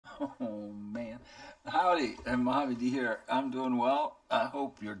Oh, man. Howdy, and MojaveD here. I'm doing well. I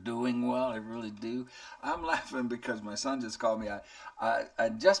hope you're doing well. I really do. I'm laughing because my son just called me. I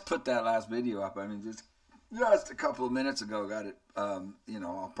just put that last video up. I mean, just a couple of minutes ago, got it,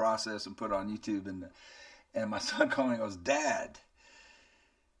 all processed and put on YouTube. And my son called me and goes, Dad,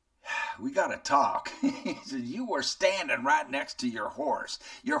 we got to talk. He said, you were standing right next to your horse.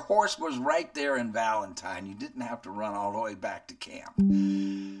 Your horse was right there in Valentine. You didn't have to run all the way back to camp.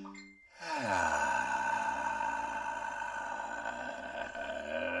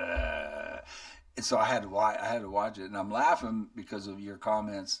 And so I had to watch it, and I'm laughing because of your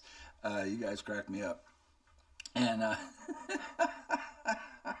comments. You guys cracked me up. And I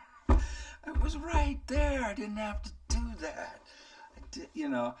was right there. I didn't have to do that.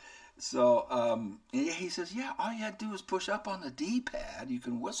 So he says, yeah, all you had to do is push up on the D-pad. You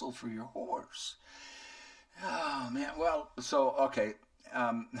can whistle for your horse. Oh, man. Well, so, okay.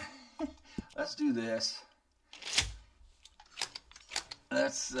 Let's do this.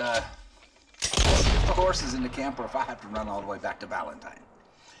 Let's if the horse is in the camp or if I have to run all the way back to Valentine.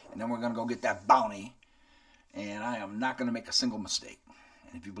 And then we're going to go get that bounty. And I am not going to make a single mistake.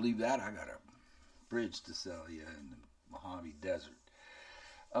 And if you believe that, I got a bridge to sell you in the Mojave Desert.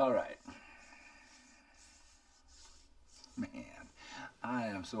 All right. Man, I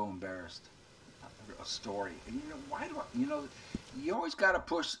am so embarrassed. A story. And why do you always got to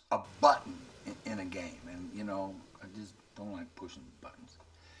push a button in a game. And, I just don't like pushing buttons.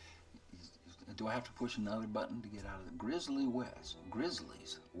 Do I have to push another button to get out of the Grizzlies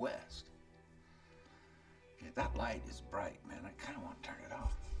West? Yeah, that light is bright, man. I kind of want to turn it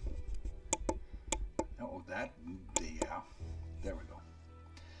off. Oh, yeah. There we go.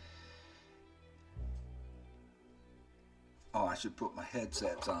 Oh, I should put my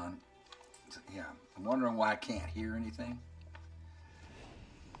headsets on. Yeah, I'm wondering why I can't hear anything.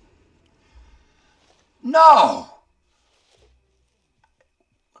 No!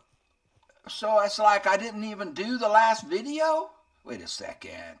 So it's like I didn't even do the last video? Wait a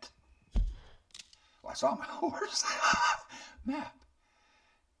second. Well, I saw my horse. Map.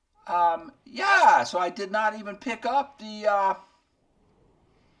 Yeah, so I did not even pick up the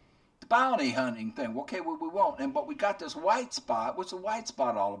bounty hunting thing. Okay, we won't. But we got this white spot. What's the white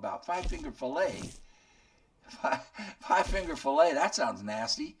spot all about? Five-finger fillet. Five-finger fillet. That sounds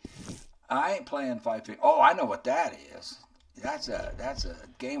nasty. I ain't playing five-finger. Oh, I know what that is. That's a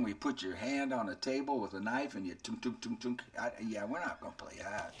game where you put your hand on a table with a knife and you tunk, tunk, tunk, tunk. Yeah, we're not going to play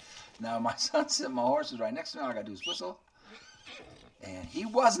that. Now, my son said my horse is right next to me. All I got to do is whistle. And he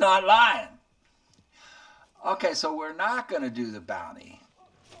was not lying. Okay, so we're not going to do the bounty.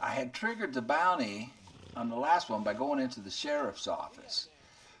 I had triggered the bounty on the last one by going into the sheriff's office.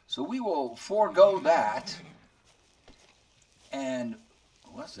 So we will forego that. And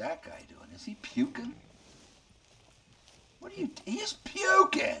what's that guy doing? Is he puking? He's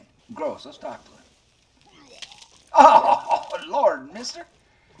puking. Gross. Let's talk to him. Oh, Lord, mister.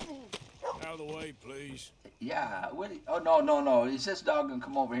 Out of the way, please. Yeah. Oh, no. Is this dog going to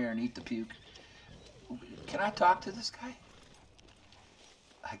come over here and eat the puke? Can I talk to this guy?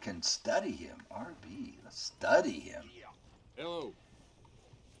 I can study him. RB. Let's study him. Hello.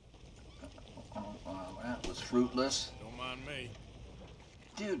 That was fruitless. Don't mind me.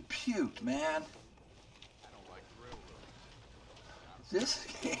 Dude, puked, man. I don't like railroad. This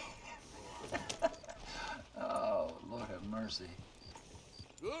game. Oh, Lord have mercy.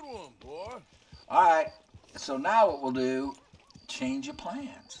 Good one, boy. All right. So now what we'll do, change of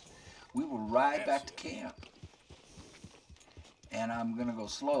plans. We will ride back to camp. And I'm going to go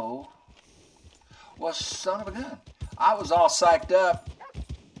slow. Well, son of a gun. I was all psyched up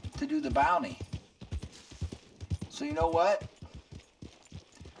to do the bounty. So you know what?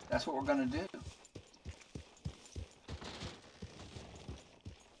 That's what we're going to do.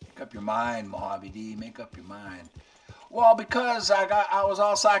 Make up your mind, MojaveD. Make up your mind. Well, because I was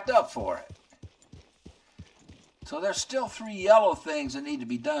all psyched up for it. So there's still 3 yellow things that need to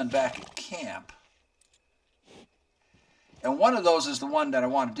be done back at camp. And one of those is the one that I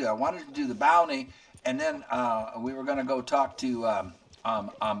want to do. I wanted to do the bounty, and then we were going to go talk to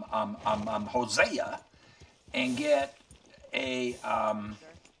Hosea and get a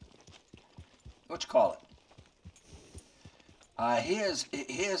what you call it?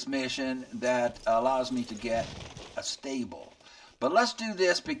 His mission that allows me to get a stable. But let's do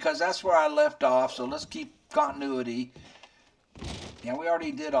this because that's where I left off. So let's keep continuity. Yeah, we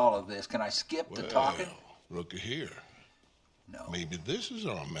already did all of this. Can I skip the talking? Looky here. No. Maybe this is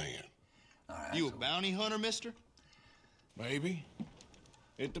our man. All right, You a bounty hunter, mister? Maybe.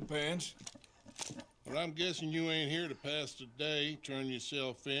 It depends. But I'm guessing you ain't here to pass the day, turn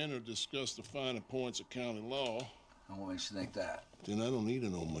yourself in, or discuss the finer points of county law. I want you to think that. Then I don't need to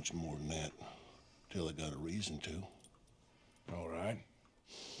know much more than that. Till I got a reason to. All right.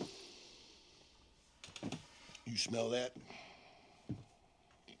 You smell that?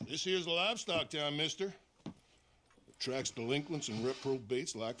 This here's a livestock town, mister. Attracts delinquents and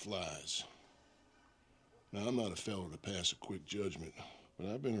reprobates like flies. Now, I'm not a fellow to pass a quick judgment, but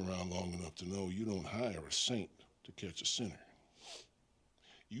I've been around long enough to know you don't hire a saint to catch a sinner.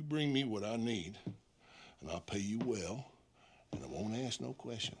 You bring me what I need, and I'll pay you well, and I won't ask no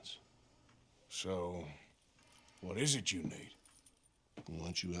questions. So, what is it you need? Why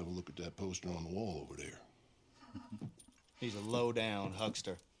don't you have a look at that poster on the wall over there? He's a low-down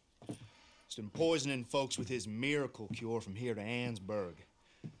huckster. He's been poisoning folks with his miracle cure from here to Annsburg.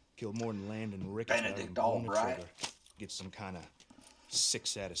 Killed more than Landon Ricketts Benedict without even pulling a Albright. trigger. Gets some kind of sick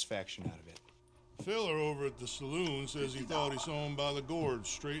satisfaction out of it. Fella over at the saloon says he thought he saw him by the gorge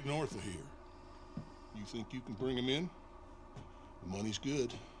straight north of here. You think you can bring him in? The money's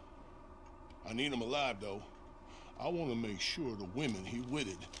good. I need him alive, though. I want to make sure the women he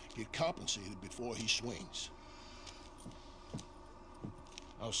witted get compensated before he swings.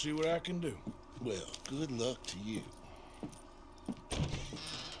 I'll see what I can do. Well, good luck to you.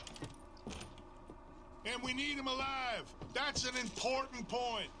 And we need him alive. That's an important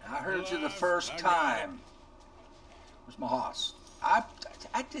point. I heard you the Alive, first I got time. Where's my horse? I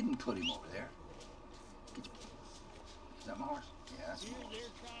didn't put him over there. Is that my horse? Yeah, that's my horse. They're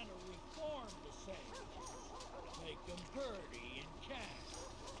trying to reform the Saints. Make them purty and kind.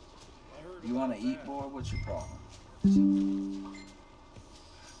 I heard You want to about eat, that. boy? What's your problem?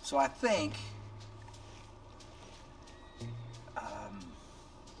 So I think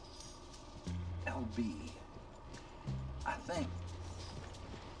LB. I think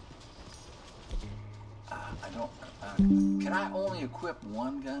I don't. Can I only equip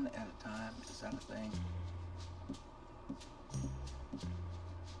one gun at a time? Is that a thing?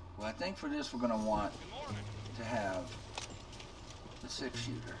 Well, I think for this we're going to want to have the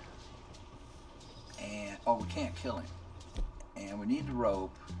 6-shooter. And, oh, we can't kill him. And we need the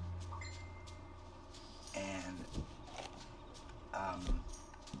rope. And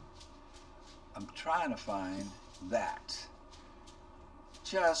I'm trying to find that.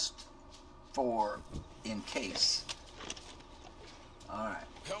 Just for in case. Alright.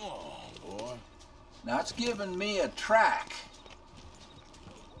 Come on, boy. Now it's giving me a track.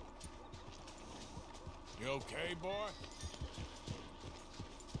 You okay, boy?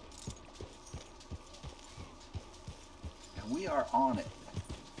 And we are on it.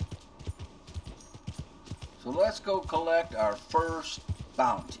 So let's go collect our first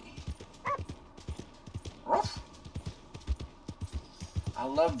bounty. Ruff. I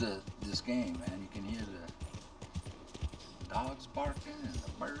love this game, man. You can hear the dogs barking and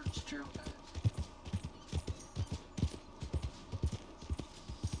the birds chirping.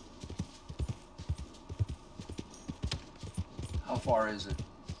 How far is it?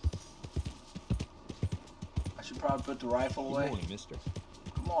 I should probably put the rifle away. Good morning, mister.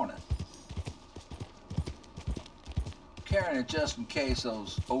 Good morning. Carrying it just in case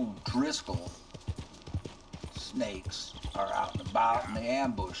those old Driscoll snakes are out and about and they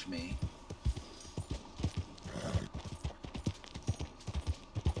ambush me.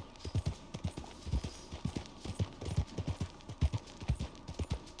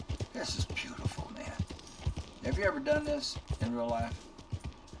 This is beautiful, man. Have you ever done this in real life?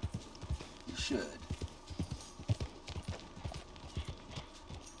 You should.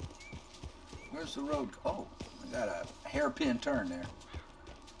 Where's the road? Oh, we got a hairpin turn there.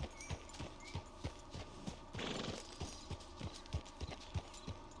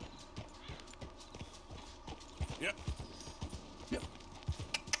 Yep. Yep.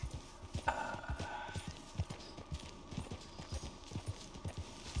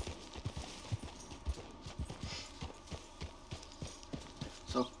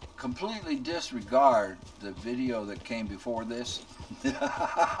 So completely disregard the video that came before this.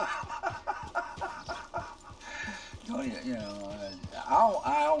 You know,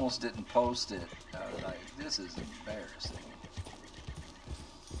 I almost didn't post it. I was like, this is embarrassing.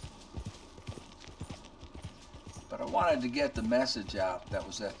 But I wanted to get the message out that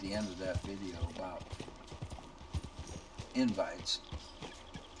was at the end of that video about invites.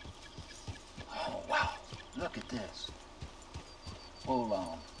 Oh, wow. Look at this. Hold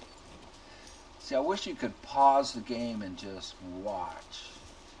on. See, I wish you could pause the game and just watch.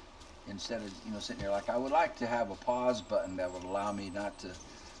 Instead of, you know, sitting there. Like, I would like to have a pause button that would allow me not to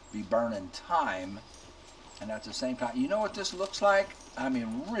be burning time. And at the same time, you know what this looks like? I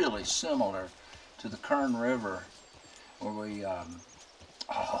mean, really similar to the Kern River, where we, I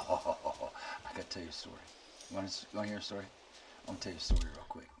gotta tell you a story. You want to hear a story? I'm gonna tell you a story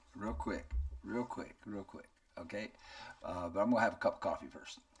real quick, okay? But I'm gonna have a cup of coffee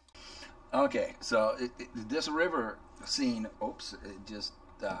first. Okay, so this river scene, there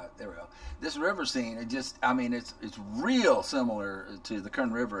we go. This river scene, it's real similar to the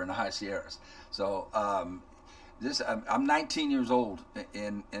Kern River in the High Sierras. So I'm 19 years old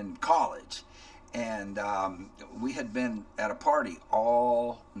in college, and we had been at a party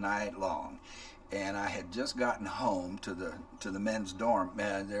all night long, and I had just gotten home to the men's dorm.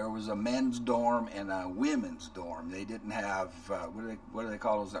 There was a men's dorm and a women's dorm. They didn't have what do they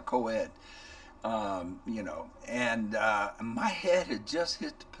call those? A co-ed. And my head had just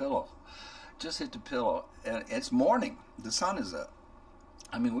hit the pillow, and it's morning. The sun is up.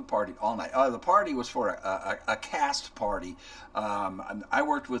 I mean, we partied all night. The party was for a cast party. I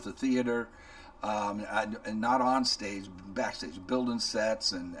worked with the theater, and not on stage, backstage, building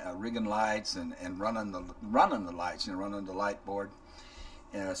sets and rigging lights and running the lights, running the light board.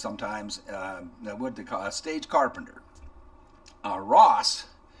 Sometimes what they call a stage carpenter. Ross,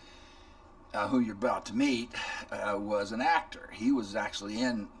 who you're about to meet, was an actor. He was actually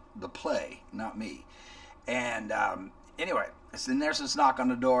in the play, not me. And anyway, so there's this knock on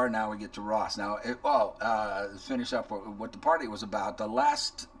the door. Now we get to Ross. Now, finish up what the party was about. The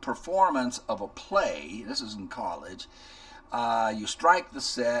last performance of a play, this is in college, you strike the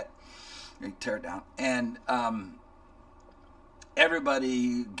set, you tear it down, and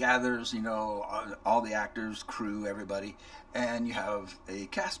everybody gathers, all the actors, crew, everybody, and you have a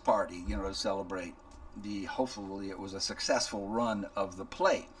cast party, to celebrate hopefully it was a successful run of the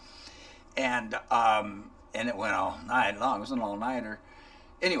play. And it went all night long. It was an all-nighter.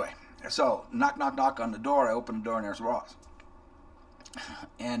 Anyway, so knock on the door. I open the door, and there's Ross.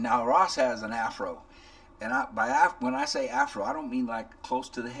 And now Ross has an afro. And when I say afro, I don't mean like close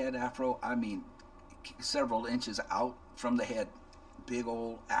to the head afro. I mean several inches out from the head. Big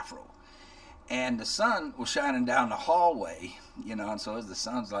old afro. And the sun was shining down the hallway, and so as the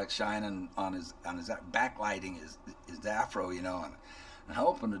sun's like shining on his backlighting his afro, and I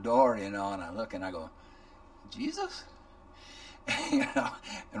open the door, and I look and I go, Jesus?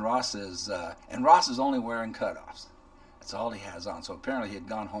 And Ross is only wearing cutoffs. That's all he has on. So apparently he had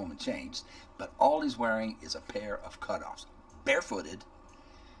gone home and changed, but all he's wearing is a pair of cutoffs. Barefooted,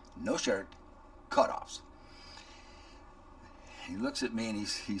 no shirt, cutoffs. He looks at me and he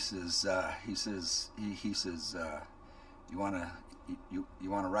says, you wanna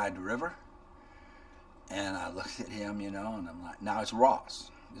ride the river? And I looked at him, and I'm like, now it's Ross.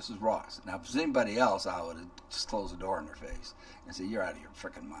 This is Ross. Now, if it was anybody else, I would have just closed the door in their face and said, you're out of your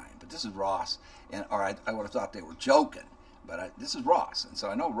freaking mind. But this is Ross, or I would have thought they were joking. But this is Ross, and so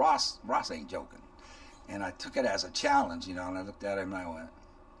I know Ross ain't joking. And I took it as a challenge, and I looked at him and I went,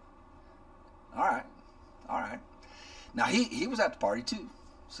 all right. Now, he was at the party too,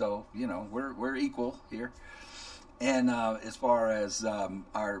 so, we're equal here. And as far as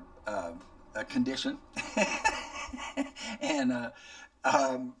our condition, and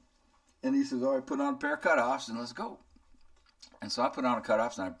he says, all right, put on a pair of cutoffs and let's go. And so I put on a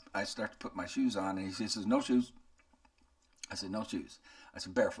cutoffs and I start to put my shoes on, and he says, no shoes. I said, no shoes. I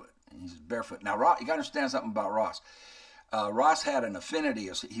said, barefoot. And he says, barefoot. Now, Ross, you got to understand something about Ross. Ross had an affinity.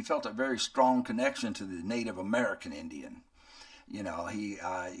 He felt a very strong connection to the Native American Indian. If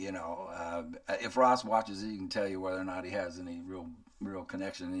Ross watches it, he can tell you whether or not he has any real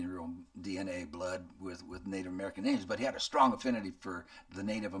connection, any real DNA blood with Native American Indians. But he had a strong affinity for the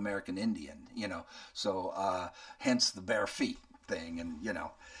Native American Indian, So hence the bare feet thing, and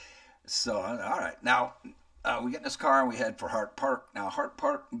So all right, now. We get in this car and we head for Hart Park. Now, Hart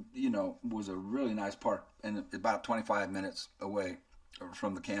Park, was a really nice park, and about 25 minutes away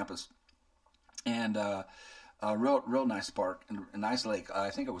from the campus. And a real nice park, and a nice lake. I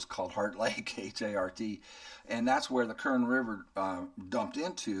think it was called Hart Lake, H-A-R-T. And that's where the Kern River dumped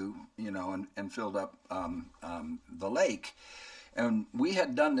into, and filled up the lake. And we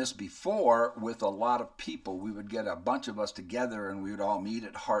had done this before with a lot of people. We would get a bunch of us together, and we would all meet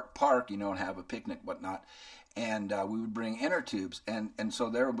at Hart Park, and have a picnic, whatnot. And we would bring inner tubes. And so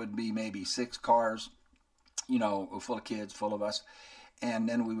there would be maybe 6 cars, full of kids, full of us. And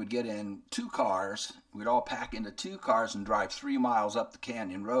then we would get in 2 cars. We'd all pack into 2 cars and drive 3 miles up the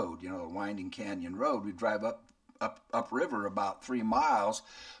canyon road, the winding canyon road. We'd drive up river about 3 miles,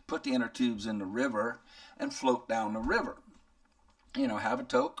 put the inner tubes in the river, and float down the river. Have a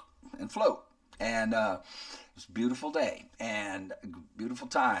toke and float. And it was a beautiful day and beautiful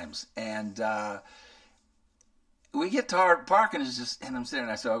times. And we get to our park, and I'm sitting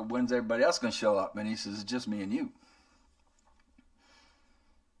there, I said, when's everybody else going to show up? And he says, it's just me and you.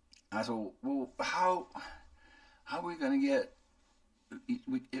 I said, well, how are we going to get,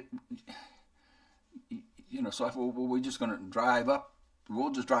 so I thought, well, we're just going to drive up.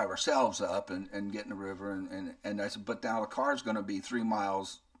 We'll just drive ourselves up and get in the river. And I said, but now the car's going to be 3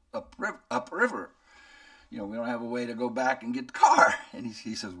 miles upriver. We don't have a way to go back and get the car. And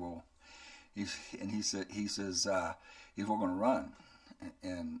he says, well, he says, we're going to run.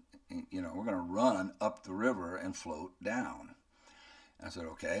 And we're going to run up the river and float down. I said,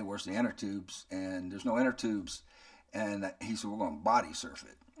 okay, where's the inner tubes? And there's no inner tubes. And he said, we're going to body surf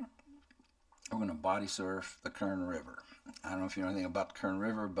it. We're going to body surf the Kern River. I don't know if you know anything about the Kern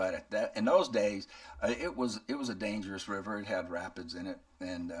River, but in those days, it was a dangerous river. It had rapids in it,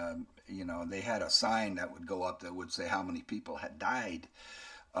 and they had a sign that would go up that would say how many people had died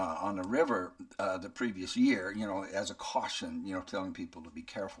on the river the previous year. As a caution, telling people to be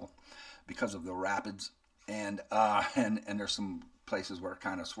careful because of the rapids, and there's some places where it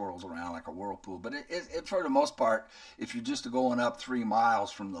kind of swirls around like a whirlpool. But it for the most part, if you're just going up 3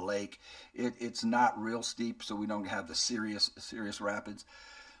 miles from the lake, it's not real steep, so we don't have the serious rapids.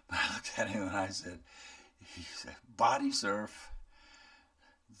 But I looked at him and I said, he said, body surf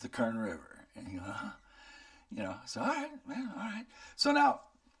the Kern River. And he goes, huh? So all right, man, all right. So now,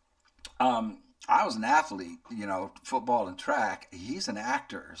 I was an athlete, football and track. He's an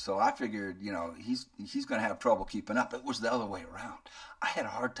actor, so I figured, he's going to have trouble keeping up. It was the other way around. I had a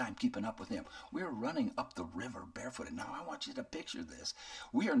hard time keeping up with him. We were running up the river barefooted. Now, I want you to picture this.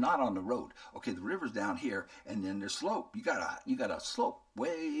 We are not on the road. Okay, the river's down here, and then there's slope. You got a slope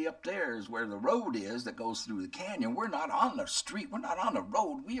way up there is where the road is that goes through the canyon. We're not on the street. We're not on the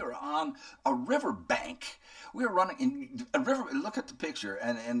road. We are on a river bank. We are running in a river. Look at the picture,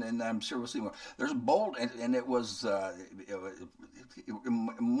 and I'm sure we'll see more. There's bold, and it was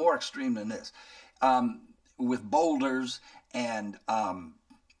more extreme than this, with boulders and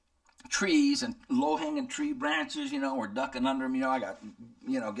trees and low-hanging tree branches. We're ducking under them. I got,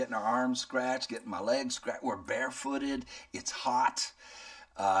 getting our arms scratched, getting my legs scratched. We're barefooted. It's hot.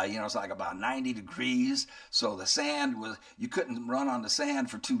 It's like about 90 degrees. So the sand you couldn't run on the sand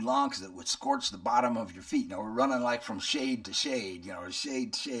for too long because it would scorch the bottom of your feet. We're running like from shade to shade, or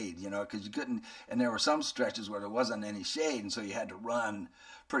shade to shade, because you couldn't, and there were some stretches where there wasn't any shade, and so you had to run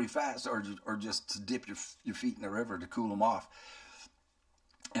pretty fast or just to dip your feet in the river to cool them off.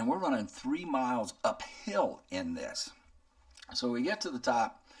 And we're running 3 miles uphill in this. So we get to the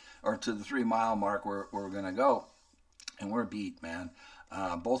top, or to the 3 mile mark where we're going to go, and we're beat, man.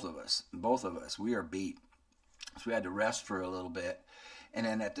 Both of us, we are beat. So we had to rest for a little bit. And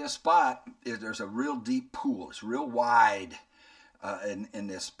then at this spot, there's a real deep pool. It's real wide in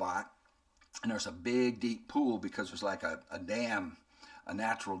this spot. And there's a big, deep pool because there's like a dam, a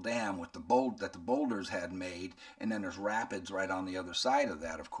natural dam with that the boulders had made. And then there's rapids right on the other side of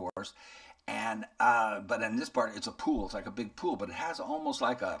that, of course. And but in this part, it's a pool. It's like a big pool, but it has almost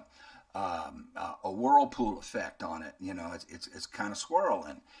like a whirlpool effect on it. It's kind of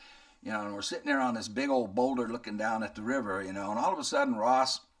swirling, and we're sitting there on this big old boulder looking down at the river, and all of a sudden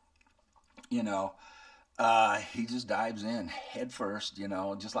Ross, he just dives in head first,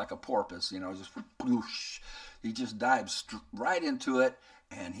 just like a porpoise, just whoosh. He just dives right into it,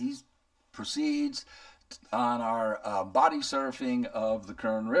 and he proceeds on our body surfing of the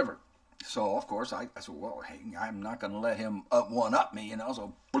Kern River. So, of course, I said, well, hey, I'm not going to let him one-up me,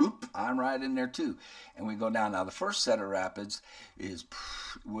 so bloop, I'm right in there too. And we go down. Now, the first set of rapids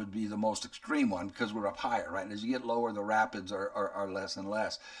would be the most extreme one because we're up higher, right? And as you get lower, the rapids are less and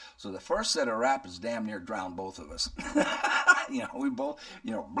less. So the first set of rapids damn near drowned both of us. We both,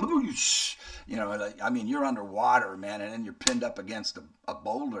 bloosh, you're underwater, man, and then you're pinned up against a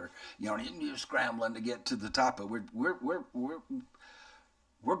boulder, and you're scrambling to get to the top. But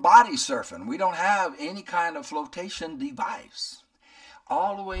we're body surfing. We don't have any kind of flotation device.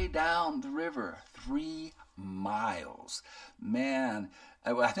 All the way down the river, 3 miles. Man,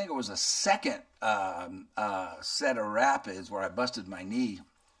 I think it was a second set of rapids where I busted my knee.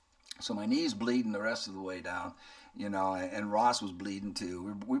 So my knee's bleeding the rest of the way down, and Ross was bleeding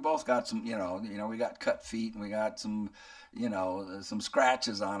too. We both got some, we got cut feet and we got some, some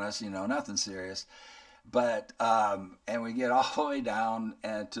scratches on us, nothing serious. But and we get all the way down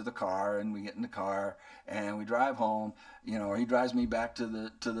to the car, and we get in the car and we drive home. Or he drives me back to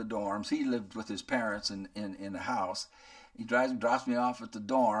the dorms. He lived with his parents in the house. He drops me off at the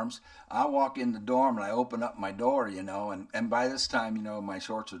dorms. I walk in the dorm and I open up my door, and by this time, my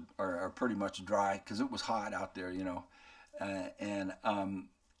shorts are pretty much dry because it was hot out there, and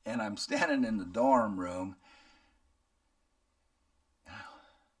I'm standing in the dorm room.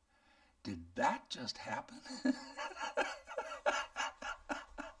 Did that just happen? Because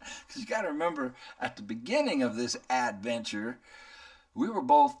you got to remember, at the beginning of this adventure, we were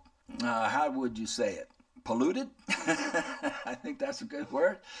both, how would you say it, polluted? I think that's a good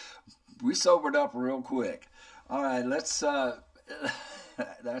word. We sobered up real quick. All right, let's,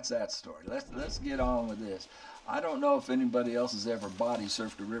 that's that story. Let's get on with this. I don't know if anybody else has ever body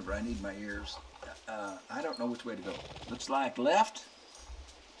surfed a river. I need my ears. I don't know which way to go. Looks like left.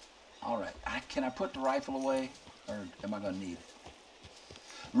 All right, can I put the rifle away, or am I going to need it?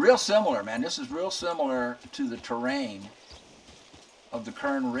 Real similar, man. This is real similar to the terrain of the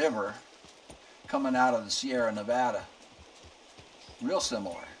Kern River coming out of the Sierra Nevada. Real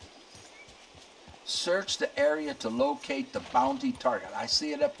similar. Search the area to locate the bounty target. I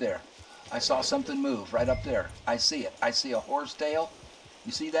see it up there. I saw something move right up there. I see it. I see a horse tail.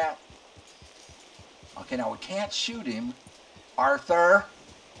 You see that? Okay, now we can't shoot him. Arthur,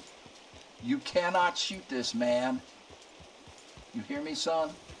 you cannot shoot this man. You hear me,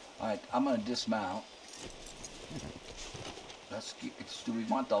 son? All right, I'm going to dismount. Do we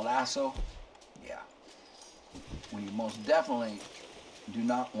want the lasso? Yeah. We most definitely do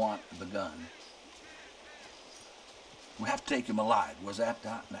not want the gun. We have to take him alive. Was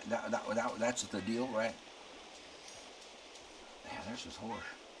that's the deal, right? Man, there's his horse.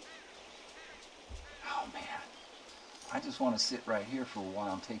 Oh, man. I just want to sit right here for a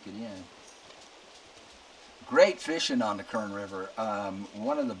while and take it in. Great fishing on the Kern River.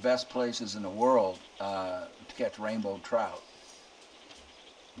 One of the best places in the world to catch rainbow trout.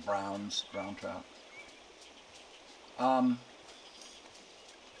 Brown trout. Can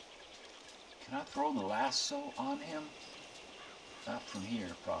I throw the lasso on him? Not from here,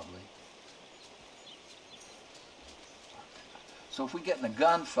 probably. So if we get in a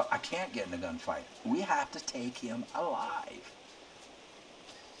gunfight, I can't get in a gunfight. We have to take him alive.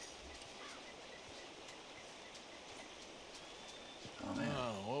 Oh, man.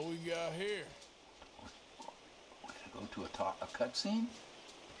 What we got here? We're going to go to a cutscene.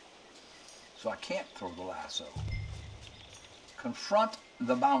 So I can't throw the lasso. Confront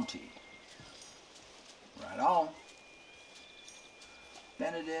the bounty. Right on.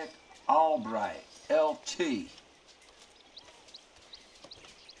 Benedict Albright, LT.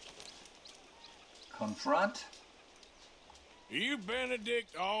 Confront. Are you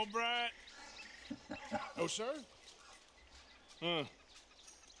Benedict Albright? Oh, sir? Huh.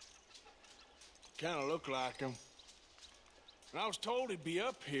 Kind of look like him. And I was told he'd be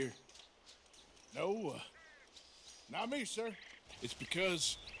up here. No, not me, sir. It's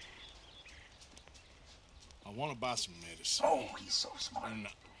because I want to buy some medicine. Oh, he's so smart. And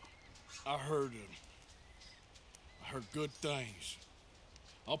I heard good things.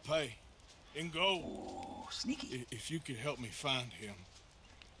 I'll pay in gold. Oh, sneaky. If you could help me find him.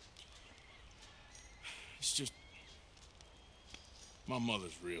 It's just my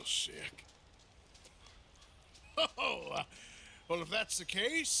mother's real sick. Oh, well, if that's the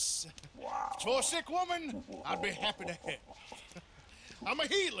case, Wow. for a sick woman, I'd be happy to help. I'm a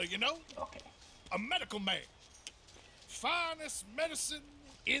healer, you know? Okay. A medical man. Finest medicine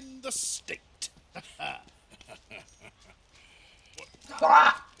in the state.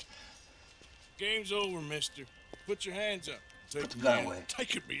 Ah! Game's over, mister. Put your hands up. Take Put the gun hand. away.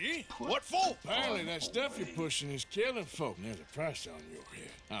 Taking me in? What for? Apparently that stuff you're pushing is killing folk. And there's a price on your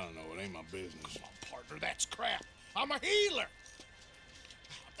head. I don't know. It ain't my business. Come on, partner, that's crap. I'm a healer.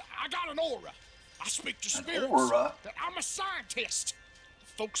 I got an aura. I speak to spirits. aura? I'm a scientist.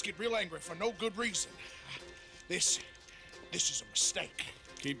 Folks get real angry for no good reason. This is a mistake.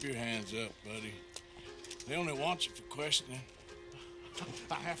 Keep your hands up, buddy. They only want you for questioning.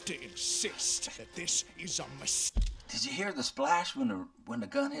 I have to insist that this is a mistake. Did you hear the splash when the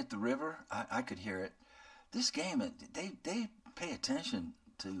gun hit the river? I could hear it. This game, they pay attention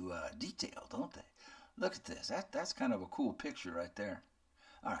to detail, don't they? Look at this. That's kind of a cool picture right there.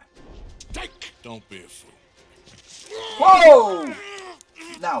 All right. Take. Don't be a fool. Whoa!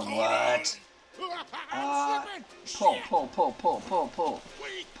 Now what? I'm slipping.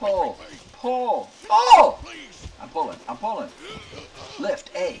 Pull. Oh! Please. I'm pulling. Lift.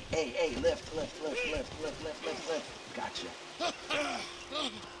 Lift. Gotcha.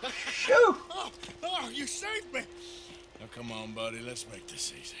 Shoot! Oh, you saved me. Now come on, buddy. Let's make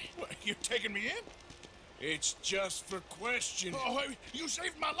this easy. What, you taking me in? It's just for questioning. Oh, you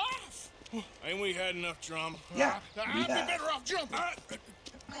saved my life. Ain't we had enough drama? Yeah, I'd we be have. better off jumping.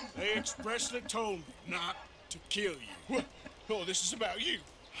 They expressly told me not to kill you. Oh, this is about you.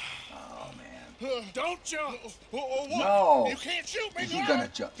 Oh, man. Don't jump. What? No. You can't shoot me. Is he gonna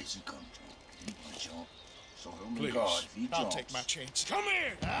jump? Is he gonna jump? So help me Please. God, if he I'll jumps. take my chance. Come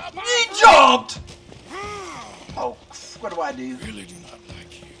here. He jumped! Oh, what do I do? I really do not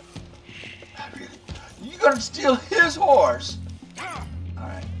like you. You gonna steal his horse?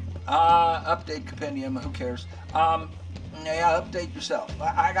 Alright. Update compendium, who cares? Yeah, update yourself.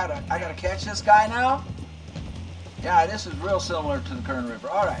 I gotta catch this guy now? Yeah, this is real similar to the Kern River.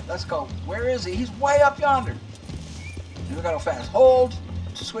 Alright, let's go. Where is he? He's way up yonder. We gotta go fast. Hold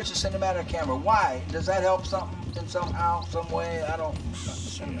to switch the cinematic camera. Why? Does that help something somehow, some way? I don't.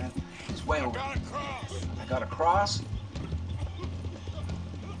 Cinematic. He's way over. I gotta cross.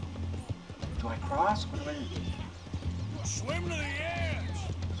 Do I cross? What do I do? Swim to the edge.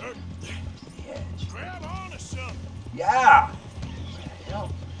 The edge. Grab onto something. Yeah. Hell,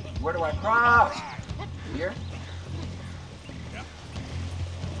 where do I cross? Here.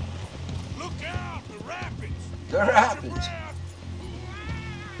 Look out, the rapids. The rapids.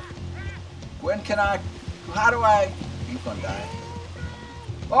 When can I? How do I? He's gonna die.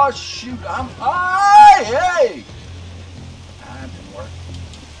 Oh shoot! Hey! That didn't work.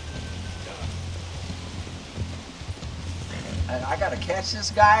 I gotta catch this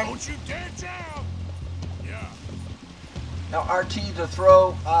guy. Don't you dare jump. Yeah. Now RT to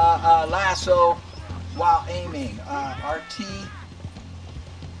throw lasso while aiming. RT.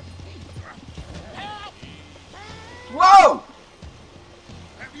 Whoa!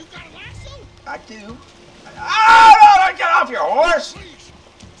 Have you got a lasso? I do. Oh no! Get off your horse! Please,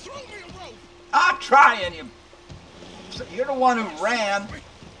 throw me a rope. I'm trying. You're the one who ran. Throw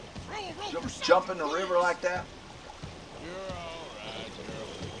a rope or something, Jump in the river like that. You're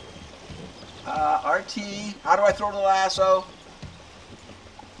all right. RT. How do I throw the lasso?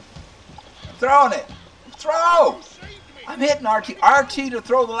 I'm throwing it. Throw! You saved me. I'm hitting RT. RT to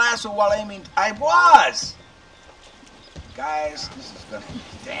throw the lasso while aiming. I was! Guys, this is gonna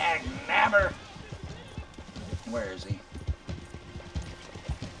dang nabber. Where is he?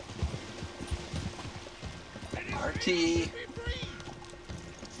 RT.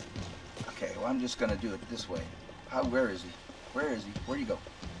 Okay, well I'm just gonna do it this way. Where is he? Where is he? Where'd he go?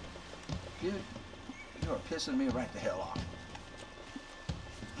 Dude, you are pissing me right the hell off.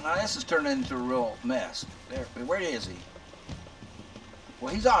 Now this is turning into a real mess. There, where is he?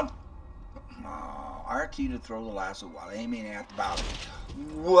 Well, he's on RT to throw the lasso while aiming at the bounty.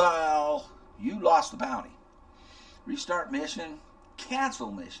 Well, you lost the bounty. Restart mission,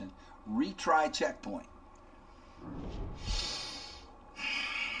 cancel mission, retry checkpoint.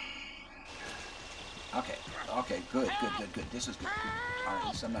 Okay, good. This is good. All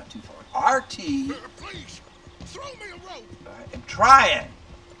right, this I'm not too far. RT. Please, throw me a rope. I'm trying.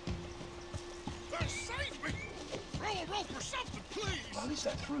 Save me. Throw a rope or something, please. Well, at least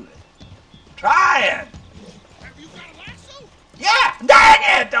I threw it. Trying. Have you got a lasso? Yeah,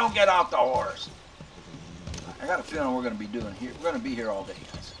 dang it! Don't get off the horse. I got a feeling we're going to be doing here. We're going to be here all day,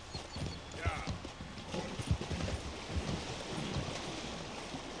 guys. Yeah.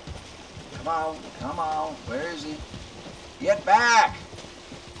 Come on. Where is he? Get back!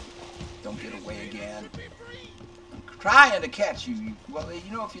 Don't get away again. I'm trying to catch you. Well,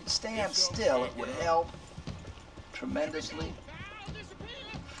 you know, if you'd stand still, it would help tremendously.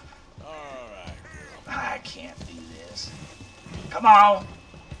 All right, girl. I can't do this. Come on!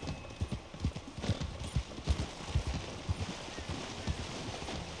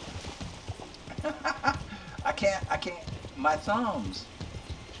 I can't. My thumbs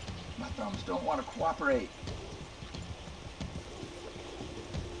don't want to cooperate.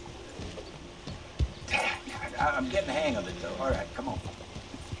 Damn, I'm getting the hang of it though. All right, come on.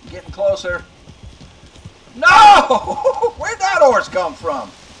 I'm getting closer. No! Where'd that horse come from?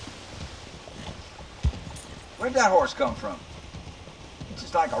 Where'd that horse come from? It's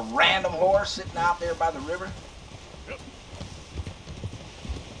just like a random horse sitting out there by the river.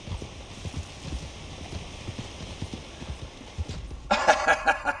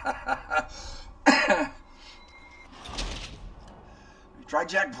 Try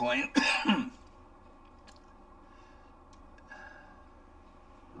checkpoint. I'm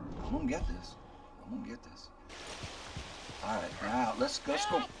gonna get this. All right, now let's go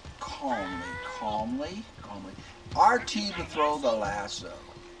calmly. RT to throw the lasso.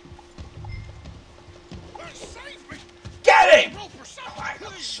 Save me. Get him! Rope or something, Oh, I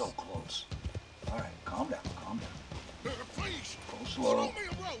was please. so close. All right, calm down. Please. Go Throw slow. me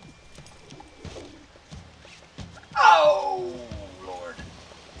a rope. Oh, Lord.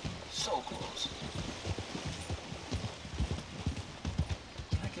 So close.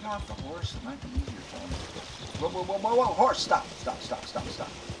 Can I get off the horse? It might be easier for me. Whoa. Horse, stop.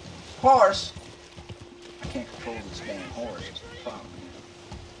 Horse! I can't control this damn horse. It's the problem.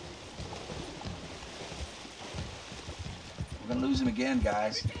 We're gonna lose him again,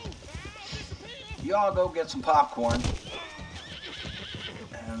 guys. You all go get some popcorn.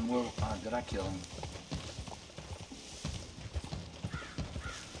 And we'll... did I kill him?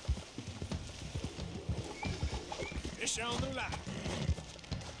 It's on the line.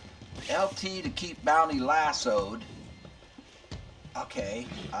 LT to keep bounty lassoed. Okay.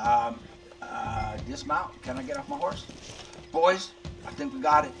 Dismount. Can I get off my horse? Boys, I think we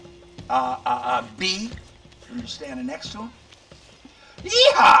got it. B. You're standing next to him.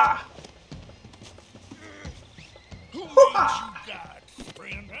 Yeehaw! Who made you God,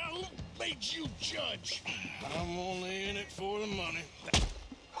 friend? Who made you judge? I'm only in it for the money.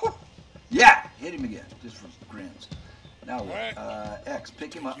 Yeah! Hit him again. Just for grins. Now what? Right. X.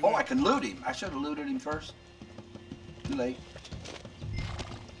 Pick him up. Oh, I can loot him. I should have looted him first. Too late.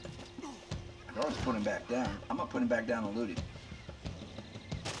 I can always put him back down. I'm going to put him back down and loot him.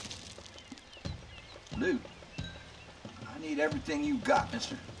 Loot. I need everything you got,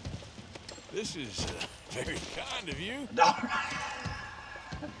 mister. This is very kind of you.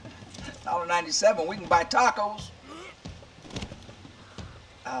 $1.97. We can buy tacos.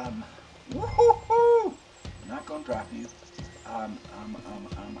 Woohoo! Not gonna drop you.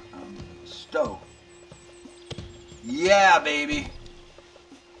 Stow. Yeah, baby.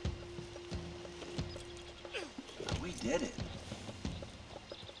 We did it.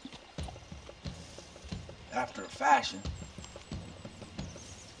 After a fashion.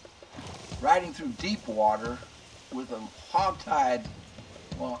 Riding through deep water with a hogtied.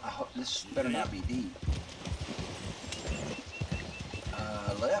 Well, I hope this better not be deep.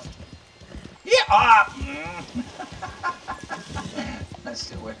 Left. Yeah. That's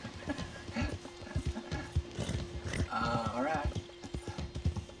still weird. All right.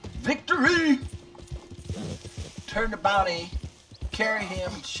 Victory. Turn the bounty. Carry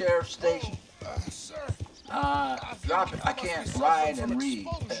him to sheriff's station. Sir. Drop it. I can't ride and read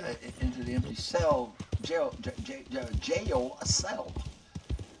into the empty cell. Jail cell.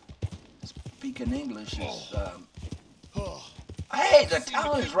 Speaking English is. Hey, the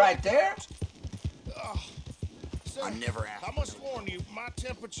town is right there. Sir, I never asked. I must warn you, my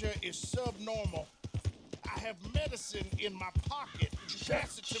temperature is subnormal. I have medicine in my pocket.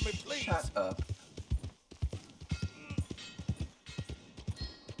 Pass it to me, please. Shut up.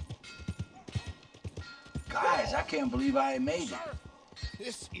 Guys, I can't believe I made it. Sir,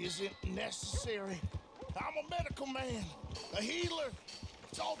 this isn't necessary. I'm a medical man, a healer.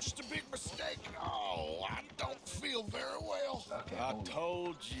 It's all just a big mistake. Oh, I don't feel very well. Okay, I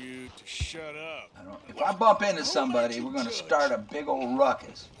told you to shut up. If I bump into somebody, we're going to start a big old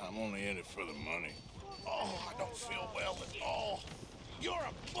ruckus. I'm only in it for the money. Oh, I don't feel well at all. You're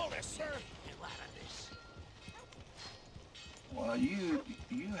a bully, sir. Get out of this. Well, you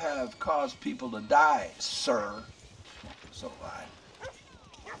have caused people to die, sir. So have I.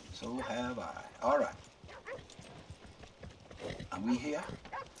 So have I. All right. Are we here?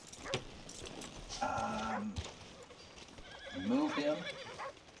 Move him.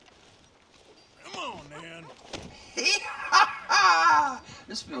 Come on, man.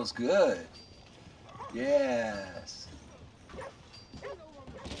 This feels good. Yes.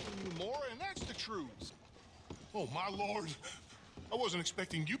 More, and that's the truth. Oh, my lord. I wasn't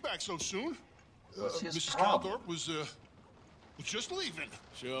expecting you back so soon. What's his Mrs. problem? Calthorpe was just leaving.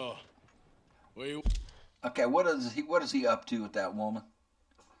 Sure. Well, Okay, what is he up to with that woman?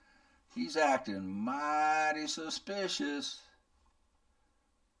 He's acting mighty suspicious.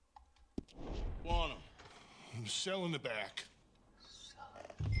 want him. Cell in the back.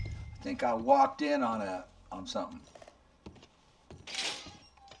 I think I walked in on something.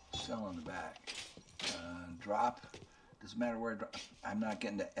 Cell in the back. Drop. Doesn't matter where. I'm not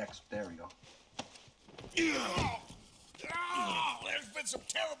getting to X. There we go. Oh, there's been some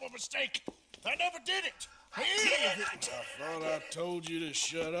terrible mistake. I never did it. I thought I told you to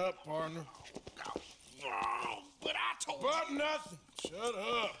shut up, partner. But I told you. But nothing. Shut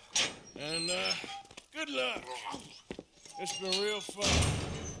up. And, good luck. It's been real fun.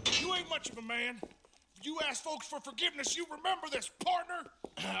 You ain't much of a man. If you ask folks for forgiveness, you remember this, partner.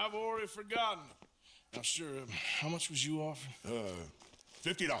 I've already forgotten. Now, sure, how much was you offering?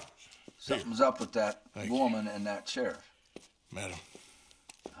 $50. Something's up with that woman and that sheriff. Madam.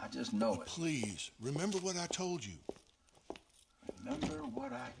 I just know it. Please, remember what I told you. Remember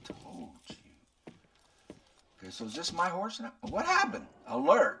what I told you. Okay, so is this my horse now? What happened?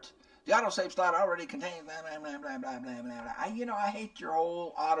 Alert. The autosave slot already contains blah, blah, blah, blah, blah, blah, blah. I hate your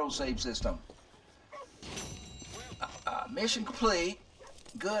whole autosave system. Mission complete.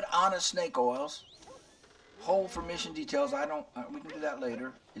 Good, honest snake oils. Hold for mission details. We can do that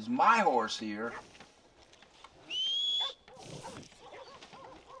later. Is my horse here?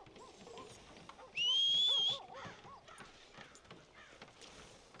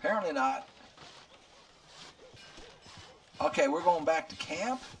 Apparently not. Okay, we're going back to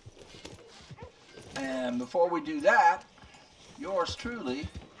camp. And before we do that, yours truly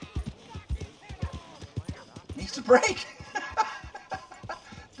needs a break.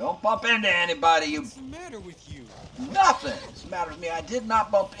 Don't bump into anybody. What's the matter with you? Nothing. What's the matter with me? I did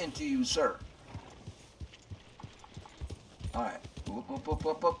not bump into you, sir. All right. Whoop, whoop, whoop,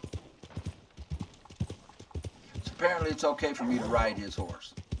 whoop, whoop. So apparently it's okay for me to ride his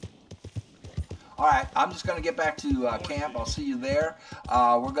horse. All right, I'm just going to get back to camp. I'll see you there.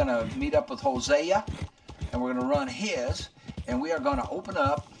 We're going to meet up with Hosea, and we're going to run his, and we are going to open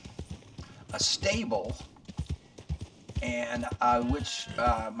up a stable, and which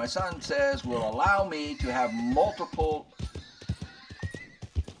my son says will allow me to have multiple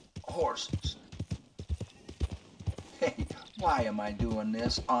horses. Hey, why am I doing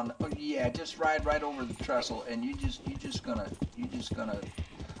this? Oh, yeah, just ride right over the trestle, and you're just gonna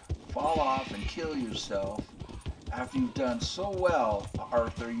fall off and kill yourself after you've done so well,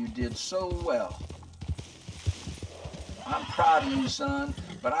 Arthur. You did so well. I'm proud of you, son,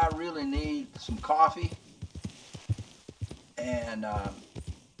 but I really need some coffee and a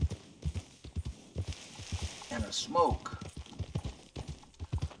smoke.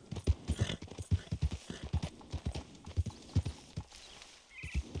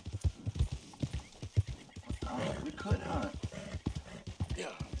 All right, we could hunt. Yeah.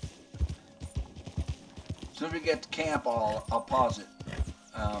 As soon as we get to camp, I'll pause it.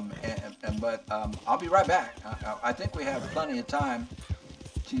 But I'll be right back. I think we have plenty of time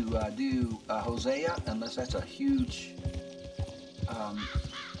to do Hosea, unless that's a huge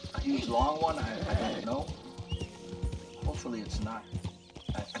long one. I don't know. Hopefully it's not.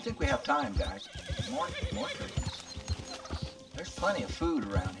 I think we have time, guys. More turkeys. There's plenty of food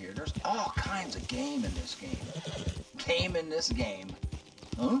around here. There's all kinds of game in this game. Game in this game.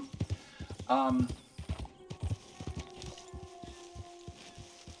 Huh?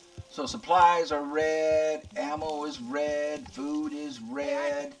 So supplies are red, ammo is red, food is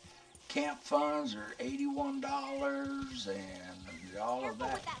red, camp funds are $81, and all of Careful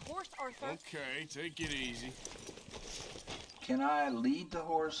that. with that horse, Arthur. Okay, take it easy. Can I lead the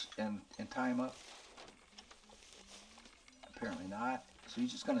horse and tie him up? Apparently not. So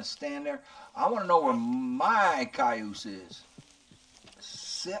he's just gonna stand there. I want to know where my cayuse is.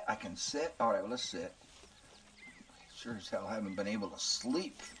 Sit. I can sit. All right, well, let's sit. Sure as hell haven't been able to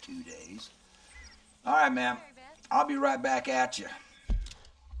sleep for 2 days. All right, ma'am. I'll be right back at you.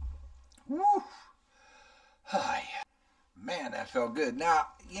 Woo! Hi. Man, that felt good. Now,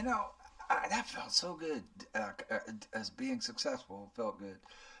 you know, that felt so good. As being successful felt good.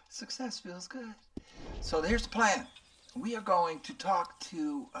 Success feels good. So here's the plan. We are going to talk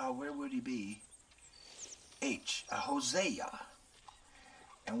to, where would he be? Hosea.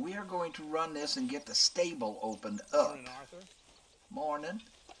 And we are going to run this and get the stable opened up. Morning, Arthur. Morning.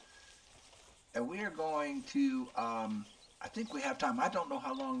 And we are going to, I think we have time. I don't know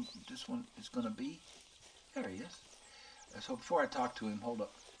how long this one is going to be. There he is. So before I talk to him, hold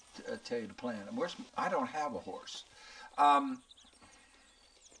up, tell you the plan. I don't have a horse.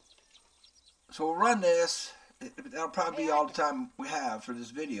 So we'll run this. That'll probably be all the time we have for this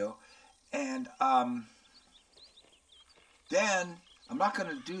video. And then I'm not going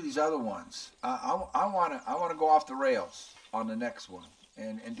to do these other ones. I want to go off the rails on the next one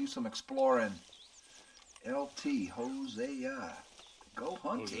and do some exploring. LT Hosea, go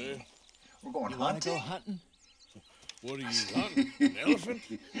hunting. Hosea? We're going You want to hunting. go hunting? What are you hunting? An elephant?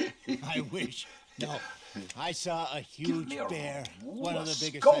 I wish. No. I saw a huge me a bear. rule, One a of the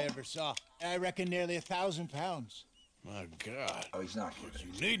biggest scope. I ever saw. I reckon nearly 1,000 pounds. My God. Oh, he's not But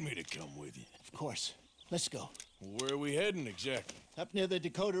kidding. you need me to come with you. Of course. Let's go. Where are we heading exactly? Up near the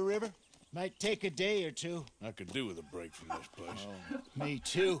Dakota River. Might take a day or two. I could do with a break from this place. Me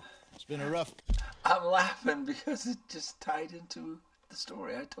too. It's been a rough... I'm laughing because it just tied into the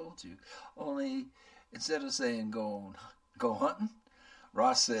story I told you. Only instead of saying go hunting,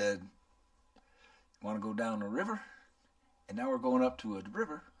 Ross said, "Want to go down the river?" And now we're going up to a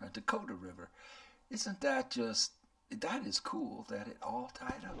river, a Dakota River. Isn't that just? That is cool that it all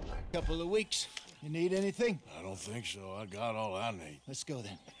tied up like. Couple of weeks. You need anything? I don't think so. I got all I need. Let's go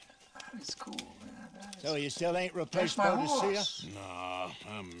then. That is cool, man. That is So you still ain't There's replaced my Boadicea? horse. Nah,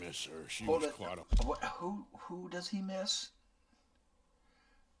 I miss her. She Hold was it. quite a... What, who does he miss?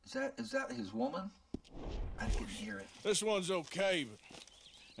 Is that his woman? I didn't hear it. This one's okay,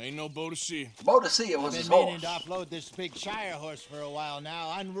 but ain't no Boadicea. Boadicea was his Been meaning horse. to offload this big Shire horse for a while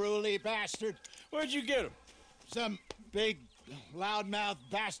now. Unruly bastard. Where'd you get him? Some big loudmouth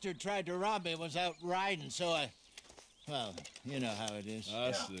bastard tried to rob me. Was out riding, so I Well, you know how it is.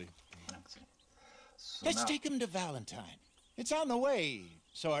 I see. So Let's now- take him to Valentine. It's on the way,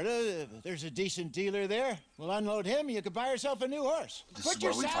 sorta. There's a decent dealer there. We'll unload him. You could buy yourself a new horse. This Put is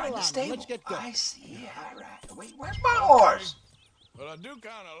your where we saddle find the on. stable. Let's get going. I see. Yeah, right. Wait, where's my horse? But I do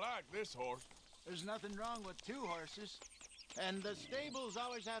kind of like this horse. There's nothing wrong with two horses. And the stables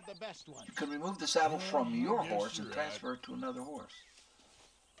always have the best one. You can remove the saddle from your yes, horse and you're transfer it to another horse.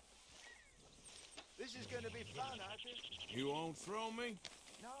 This is gonna be fun, Arthur. You won't throw me?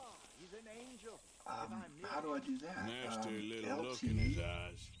 No, he's an angel. How do I do that? Nasty little look LT, in his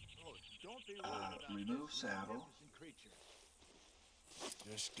eyes. Oh, don't be worried about remove this saddle. magnificent creature.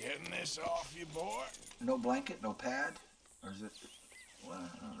 Just getting this off you, boy. No blanket, no pad? Or is it... Well,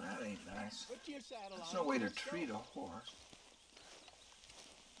 that ain't nice. Put your saddle There's on. no way to Let's go. treat a horse.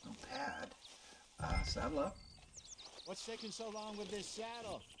 No pad. Saddle up. What's taking so long with this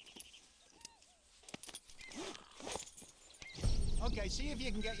saddle? Okay, see if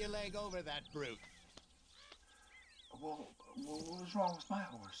you can get your leg over that brute. Well, what was wrong with my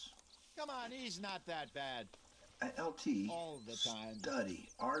horse? Come on, he's not that bad. LT. All the time. Study.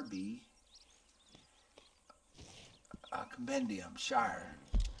 RB. Compendium. Shire.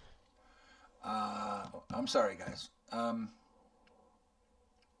 I'm sorry, guys.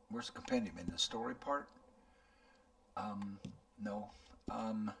 Where's the compendium? In the story part? No.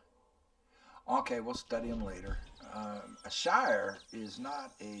 Okay, we'll study them later. A shire is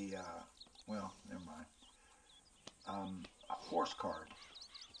not a, well, never mind. A horse card.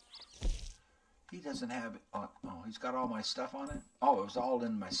 He doesn't have, oh, he's got all my stuff on it? Oh, it was all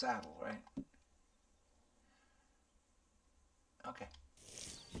in my saddle, right? Okay.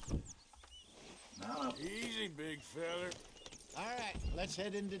 No. Easy, big feller. All right, let's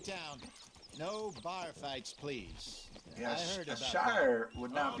head into town. No bar fights, please. Yeah, I heard a about shire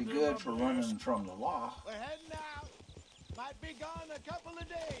would not I'll be do good my for best. running from the law. that. We're heading out. Might be gone a couple of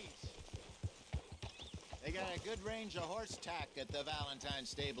days. They got a good range of horse tack at the Valentine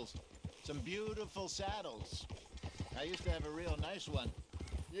stables. Some beautiful saddles. I used to have a real nice one.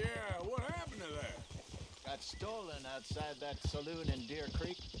 Yeah, what happened to that? Got stolen outside that saloon in Deer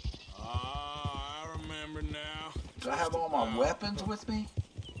Creek. Ah, I remember now. Do I have all my weapons with me?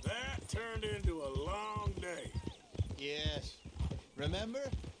 That turned into a long day. Yes. Remember?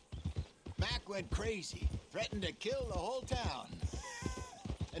 Mac went crazy, threatened to kill the whole town.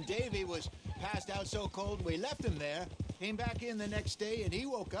 And Davy was passed out so cold we left him there. Came back in the next day and he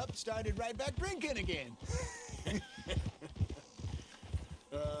woke up, started right back drinking again.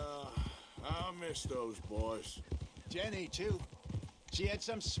 I miss those boys. Jenny, too. She had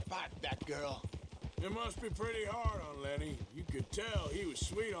some spot, that girl. It must be pretty hard on Lenny. You could tell he was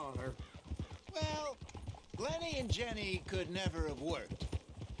sweet on her. Well, Glennie and Jenny could never have worked.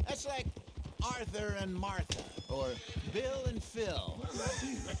 That's like Arthur and Martha, or Bill and Phil. What did I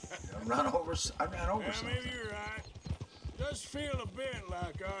do? I ran over Yeah, something. maybe you're right. Does feel a bit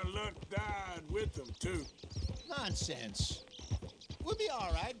like our luck died with them, too. Nonsense. We'll be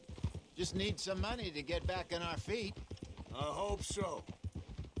all right. Just need some money to get back on our feet. I hope so.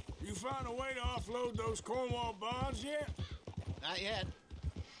 You find a way to offload those Cornwall bonds yet? Not yet.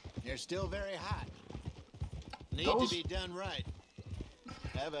 They're still very hot. Need Those- to be done right.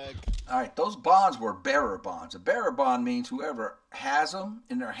 Have a... All right, those bonds were bearer bonds. A bearer bond means whoever has them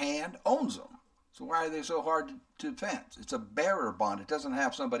in their hand owns them. So why are they so hard to fence? It's a bearer bond. It doesn't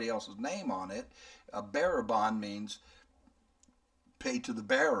have somebody else's name on it. A bearer bond means pay to the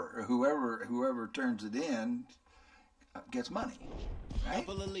bearer. Whoever turns it in gets money. Right?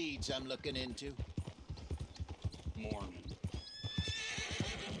 couple of leads I'm looking into. Morning.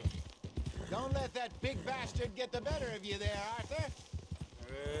 Don't let that big bastard get the better of you there, Arthur.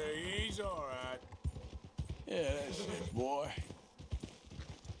 He's all right. Yeah, that's it, boy.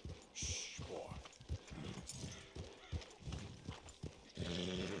 Shh, boy.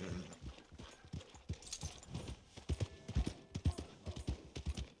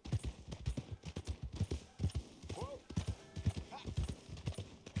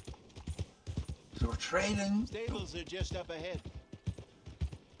 So we're trading Stables are just up ahead.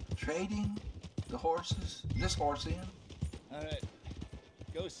 the horses. This horse in. All right.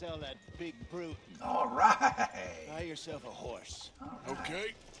 Go sell that big brute. All right. Buy yourself a horse. All right. Okay.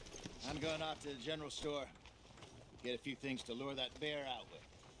 I'm going off to the general store. Get a few things to lure that bear out with.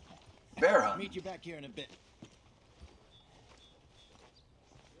 Bear hunt. Meet you back here in a bit.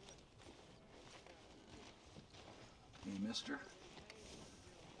 Hey, mister.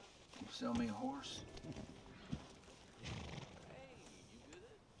 You sell me a horse?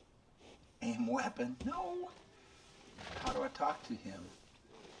 Aim weapon? No. How do I talk to him?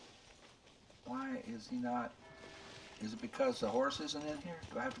 Why is he not? Is it because the horse isn't in here?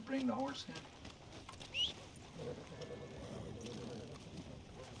 Do I have to bring the horse in?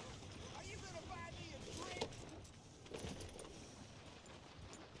 Are you gonna buy me a drink?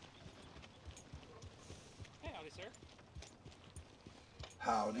 Hey, howdy, sir.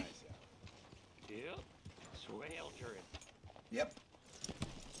 Howdy. Yep. Swell turret. Yep.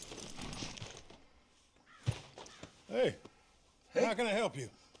 Hey, Hey. how can I help you?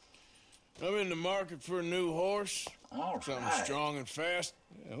 I'm in the market for a new horse. All Something right. strong and fast.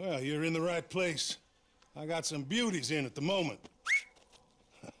 Yeah, well, you're in the right place. I got some beauties in at the moment.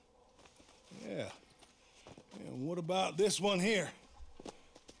 Yeah. And what about this one here?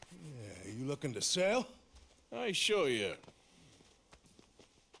 Yeah, you looking to sell? I ain't sure yet.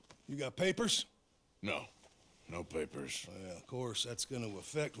 You got papers? No. No papers. Well, of course, that's gonna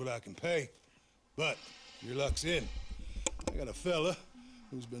affect what I can pay. But your luck's in. I got a fella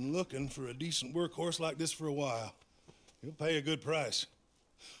who's been looking for a decent workhorse like this for a while. He'll pay a good price.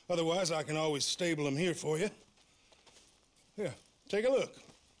 Otherwise, I can always stable him here for you. Here, take a look.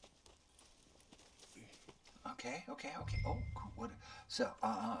 Okay. Oh, cool. What? So,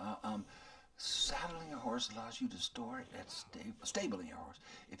 saddling a horse allows you to store it at stabling your horse.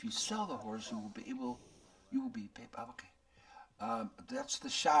 If you sell the horse, you will be paid. Okay. That's the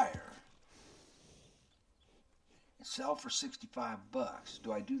Shire. Sell for $65.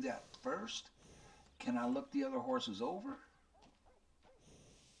 Do I do that first? Can I look the other horses over?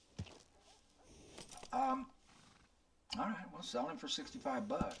 All right, well, sell him for $65.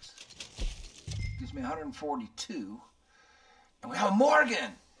 Gives me 142. And we have a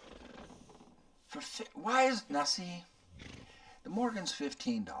Morgan. Why is now? See, the Morgan's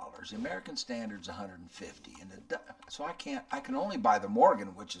 $15. The American Standard's $150, and so I can only buy the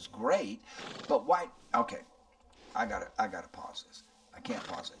Morgan, which is great. But why? Okay. I gotta pause this. I can't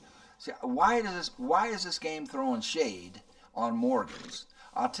pause it. See, why is this game throwing shade on Morgans?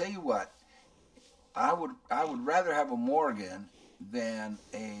 I'll tell you what. I would rather have a Morgan than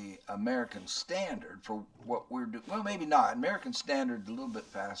a American Standard for what we're doing. Well, maybe not. American Standard a little bit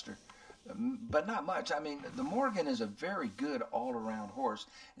faster, but not much. I mean, the Morgan is a very good all-around horse,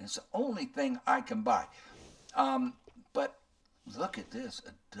 and it's the only thing I can buy. But look at this,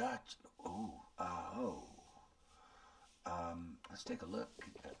 a Dutch. Let's take a look.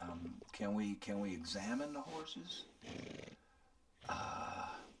 Can we examine the horses?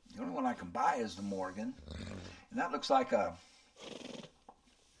 The only one I can buy is the Morgan, and that looks like a.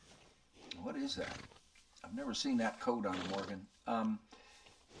 What is that? I've never seen that coat on a Morgan.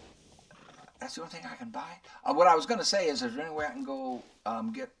 That's the only thing I can buy. What I was going to say is, there any way I can go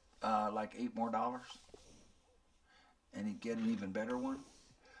get like $8 more and get an even better one?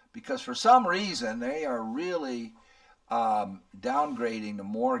 Because for some reason they are really downgrading the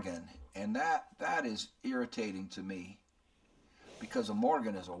Morgan, and that is irritating to me, because a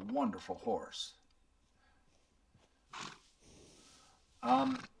Morgan is a wonderful horse.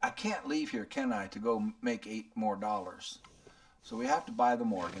 I can't leave here, can I, to go make $8 more? So we have to buy the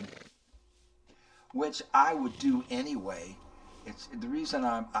Morgan, which I would do anyway. It's the reason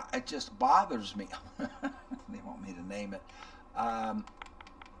it just bothers me. They want me to name it.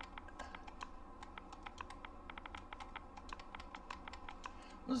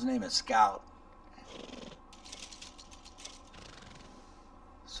 What's the name of Scout?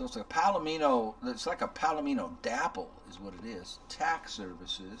 So it's a Palomino. It's like a Palomino Dapple, is what it is. Tax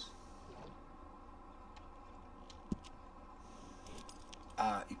services.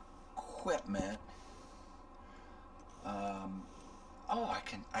 Equipment. Oh,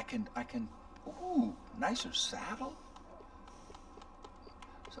 I can. Ooh, nicer saddle.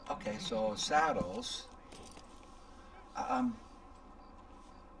 So, okay, so saddles.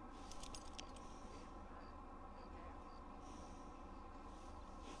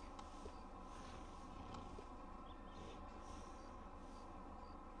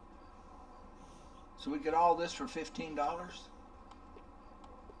 So we get all this for $15?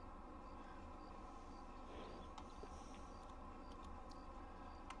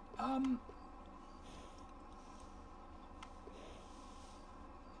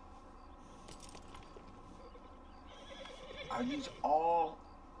 Are these all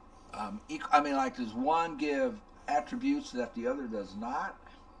equal? I mean, like, does one give attributes that the other does not?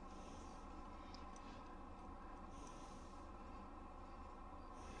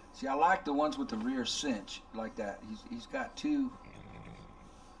 See, I like the ones with the rear cinch like that. He's got two.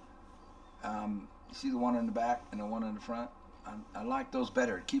 You see the one in the back and the one in the front? I like those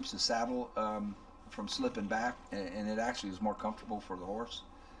better. It keeps the saddle from slipping back, and it actually is more comfortable for the horse.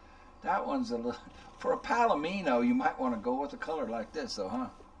 That one's a little... For a Palomino, you might want to go with a color like this, though,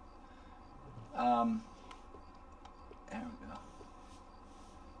 huh? There we go.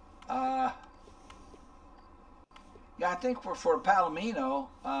 Yeah, I think for Palomino,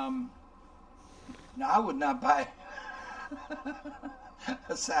 now I would not buy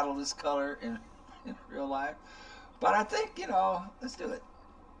a saddle this color in real life, but I think, you know, let's do it.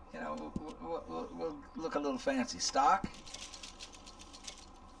 You know, we'll look a little fancy. Stock,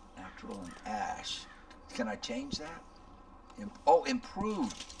 natural, and ash. Can I change that? Oh,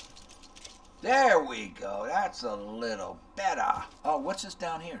 improved. There we go. That's a little better. Oh, what's this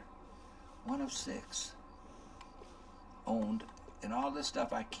down here? 1 of 6. Owned. And all this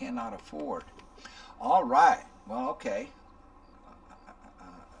stuff I cannot afford. All right. Well, okay.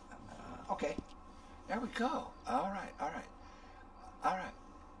 Okay. There we go. All right. All right. All right.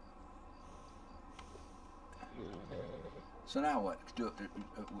 So now what?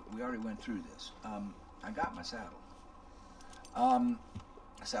 We already went through this. I got my saddle.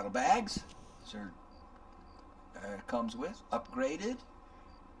 Saddle bags. Sir, comes with upgraded.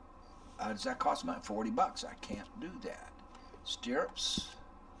 Does that cost money? $40. I can't do that. Stirrups.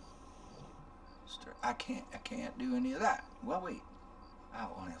 I can't do any of that. Well, wait. I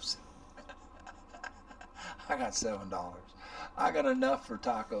only have $7. I got $7. I got enough for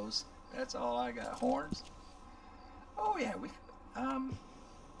tacos. That's all I got. Horns. Oh yeah,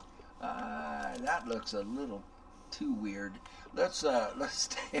 that looks a little too weird. Let's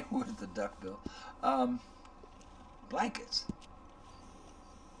stay with the duckbill. Blankets.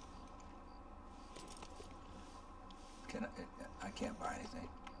 I can't buy anything.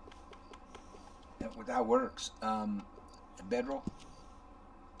 That works. Bedroll.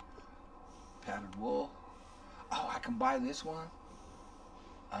 Padded wool. Oh, I can buy this one.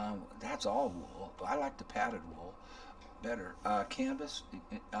 That's all wool. I like the padded wool better. Canvas.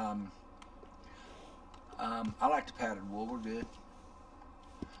 I like the padded wool. We're good.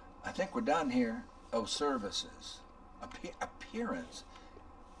 I think we're done here. Oh, services. Appearance.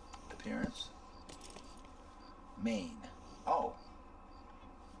 Main. Oh.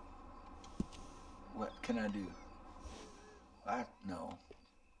 What can I do? No.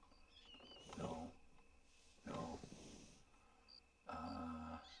 No. No.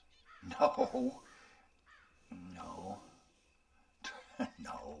 No. No.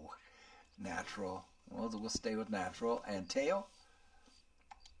 No. Natural. Well, we'll stay with natural. And tail?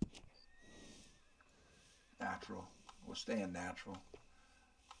 Natural. We'll stay in natural.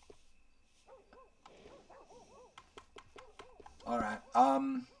 All right.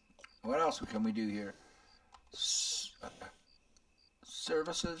 What else can we do here?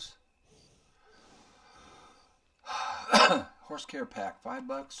 Services. Horse care pack,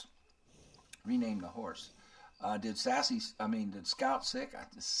 $5. Rename the horse. Did Scout stick?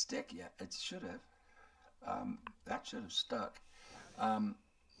 Yeah, it should have. That should have stuck.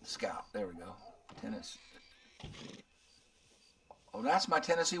 Scout, there we go. Tennis. Oh, that's my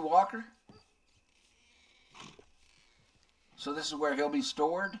Tennessee Walker? So this is where he'll be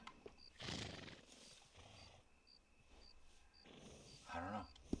stored? I don't know.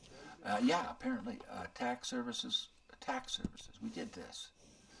 Yeah, apparently. Tax services. We did this.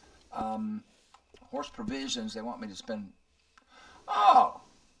 Horse provisions, they want me to spend... Oh!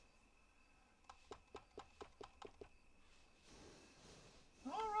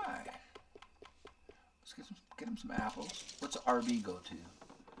 All right. Let's get him some apples. What's RB go to?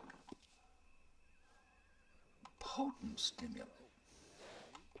 Potent stimulant.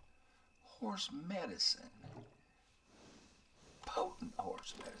 Horse medicine. Potent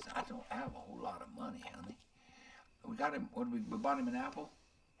horse medicine. I don't have a whole lot of money, honey. We got him. We bought him an apple.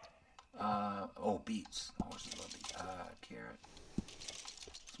 Beets. Horses love beets. Carrot.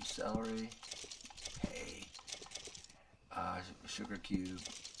 Some celery. Hay. Sugar cube.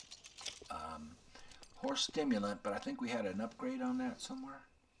 Horse stimulant, but I think we had an upgrade on that somewhere.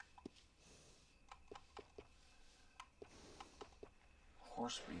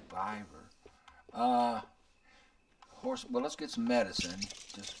 Horse reviver. Horse. Well, let's get some medicine,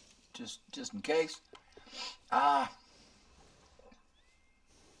 just in case.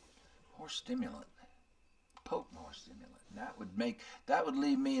 Horse stimulant. Potent horse stimulant. That would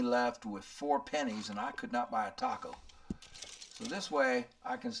leave me left with 4 pennies, and I could not buy a taco. So this way,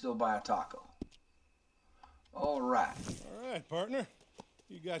 I can still buy a taco. All right. All right, partner.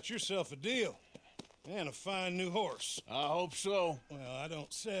 You got yourself a deal. And a fine new horse. I hope so. Well, I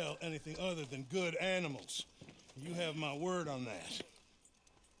don't sell anything other than good animals. You have my word on that.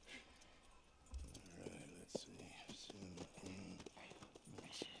 All right, let's see.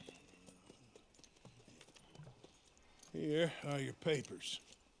 Here are your papers.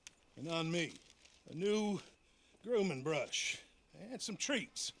 And on me, a new grooming brush and some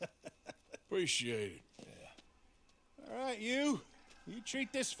treats. Appreciate it. Yeah. All right, you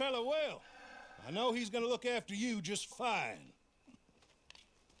treat this fella well. I know he's gonna look after you just fine.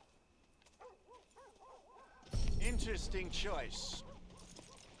 Interesting choice.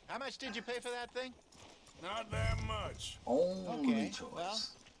 How much did you pay for that thing? Not that much. Only Okay, choice. well,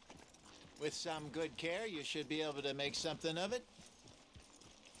 with some good care, you should be able to make something of it.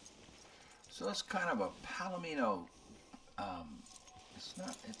 So it's kind of a Palomino. It's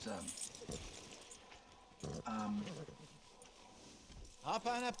not. It's Hop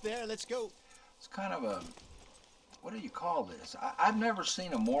on up there. Let's go. It's kind of a. What do you call this? I've never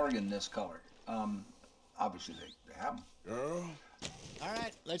seen a Morgan this color. Obviously they have them. Girl, All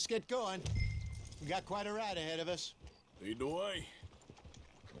right, let's get going. We got quite a ride ahead of us. Lead the way.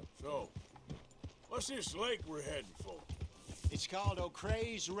 So, what's this lake we're heading for? It's called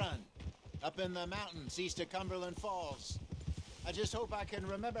O'Creagh's Run, up in the mountains east of Cumberland Falls. I just hope I can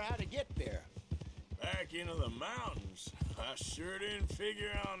remember how to get there. Back into the mountains? I sure didn't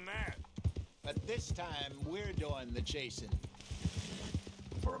figure on that. But this time, we're doing the chasing.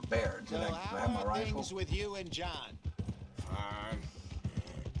 For a bear. So Did I how have my are rifle? things with you and John? Fine.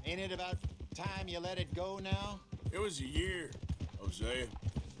 Ain't it about time you let it go now? It was a year, Hosea.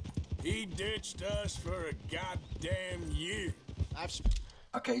 He ditched us for a goddamn year.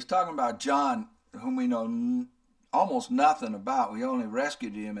 Okay, he's talking about John, whom we know almost nothing about. We only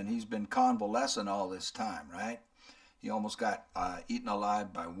rescued him, and he's been convalescent all this time, right? He almost got eaten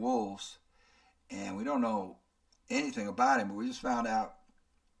alive by wolves, and we don't know anything about him, but we just found out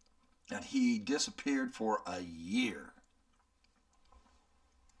that he disappeared for a year.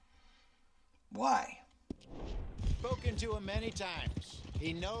 Why? Spoken to him many times.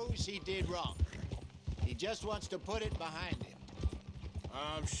 He knows he did wrong. He just wants to put it behind him.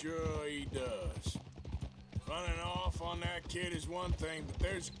 I'm sure he does. Running off on that kid is one thing, but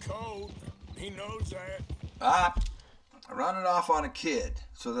there's code. He knows that. Running off on a kid.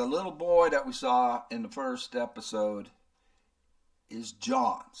 So the little boy that we saw in the first episode is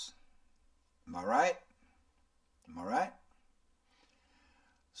John's. Am I right? Am I right?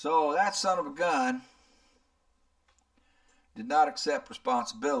 So that son of a gun did not accept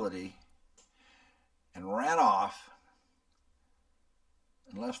responsibility and ran off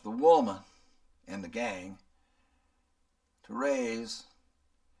and left the woman and the gang to raise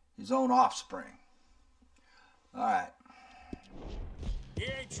his own offspring. All right. He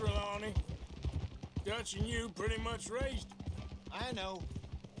ain't Trelawney. Dutch and you pretty much raised him. I know,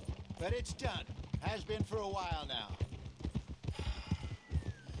 but it's done. Has been for a while now.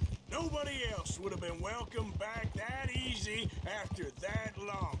 Nobody else would have been welcomed back that easy after that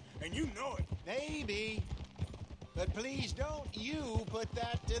long, and you know it. Maybe, but please don't you put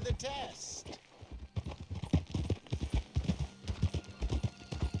that to the test.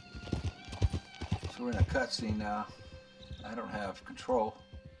 So we're in a cutscene now. I don't have control.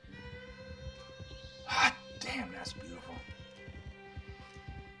 Ah, damn, that's beautiful.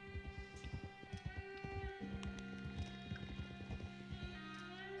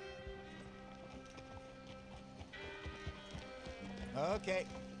 Okay,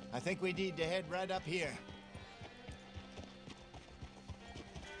 I think we need to head right up here.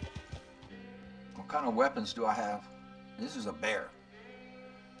 What kind of weapons do I have? This is a bear.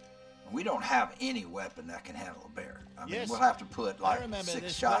 We don't have any weapon that can handle a bear. I mean, Yes, we'll have to put I like remember 6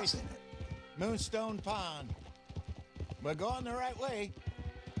 this shots place. in it. Moonstone Pond. We're going the right way.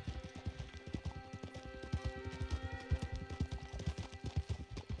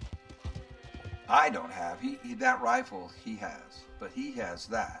 I don't have. He that rifle he has, but he has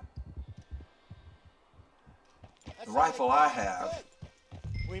that. That's The rifle I solid. have.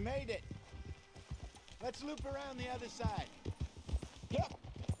 Good. We made it. Let's loop around the other side. Yep.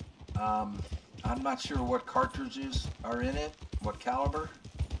 I'm not sure what cartridges are in it, what caliber.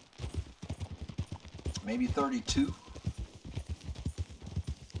 Maybe 32.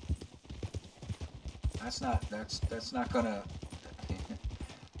 That's not gonna.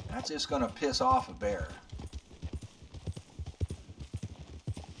 That's just gonna piss off a bear.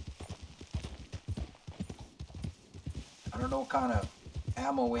 I don't know what kind of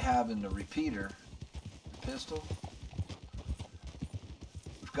ammo we have in the repeater. Pistol.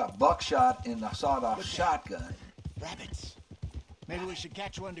 We've got buckshot in the sawed-off shotgun. Rabbits. Maybe we should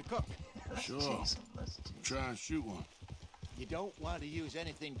catch one to cook. Let's Sure. chase 'em, let's chase 'em. try and shoot one. You don't want to use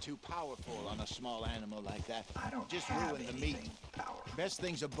anything too powerful on a small animal like that. I don't Just have ruin the meat. anything powerful. Best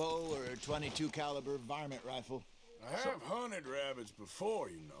thing's a bow or a 22 caliber varmint rifle. I have hunted rabbits before,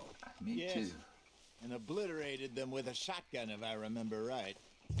 you know. Me Yes. too. And obliterated them with a shotgun, if I remember right.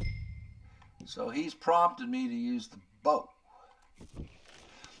 So he's prompted me to use the bow.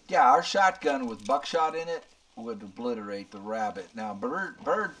 Yeah, our shotgun with buckshot in it would obliterate the rabbit. Now, bird,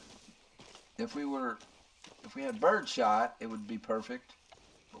 if we had bird shot, it would be perfect,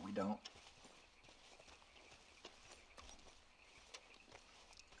 but we don't.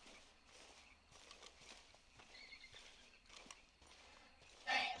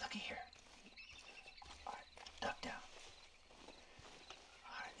 Hey, looky here. All right, duck down.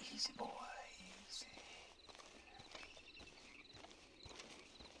 All right, easy boy, easy.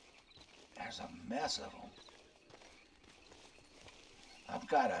 There's a mess of them. I've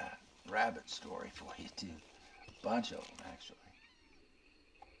got a rabbit story for you too. A bunch of them, actually.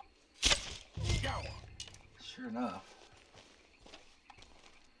 Sure enough.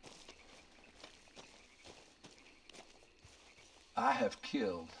 I have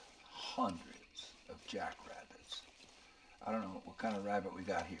killed hundreds of jackrabbits. I don't know what kind of rabbit we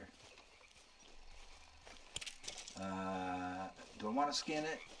got here. Do I want to skin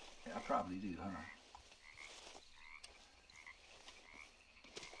it? Yeah, I probably do, huh?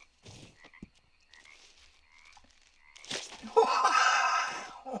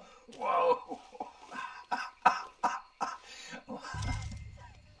 Whoa!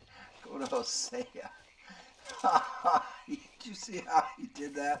 Go to Hosea. Did you see how he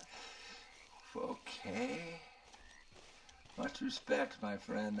did that? Okay. Much respect, my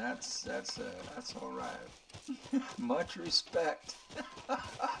friend. That's all right. Much respect.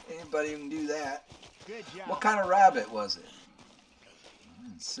 Anybody can do that. Good job. What kind of rabbit was it?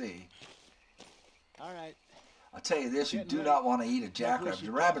 Let's see. All right. I'll tell you this, you Getting do ready. not want to eat a jackrabbit. should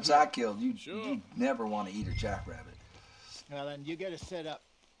The come rabbits here. I killed, you Sure. never want to eat a jackrabbit. Well, then you get it set up.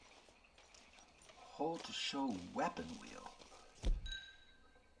 Hold to show weapon wheel.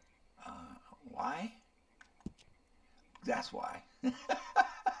 Why? That's why.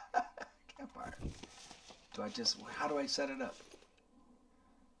 Campfire. How do I set it up?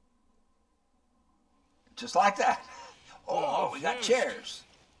 Just like that. Oh, we got finished. chairs.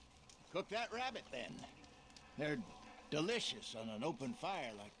 Cook that rabbit then. They're delicious on an open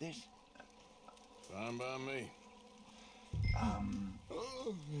fire like this. Fine by me.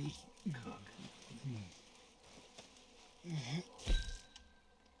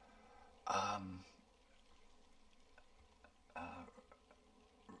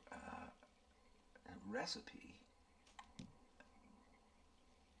 Recipe.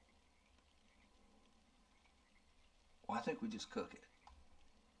 Well, I think we just cook it.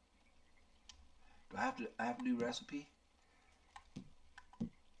 Do I have to do recipe?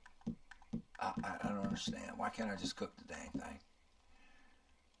 I don't understand. Why can't I just cook the dang thing?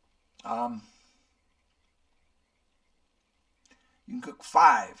 You can cook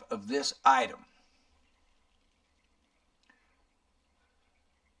 5 of this item.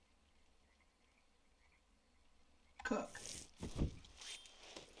 Cook.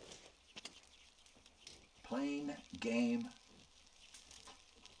 Plain game.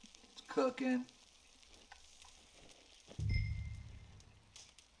 It's cooking.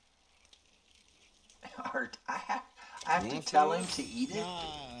 Art, I have to tell him to eat it.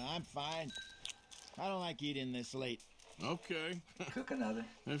 Nah, I'm fine. I don't like eating this late. Okay. Cook another.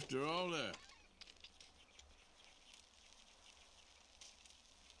 After all that.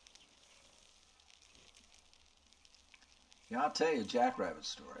 Yeah, I'll tell you a jackrabbit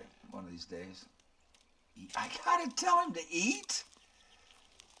story one of these days. I gotta tell him to eat?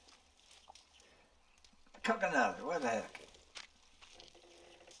 Cook another. What the heck?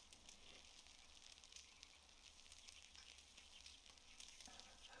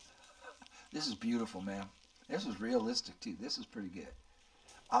 This is beautiful, man. This is realistic, too. This is pretty good.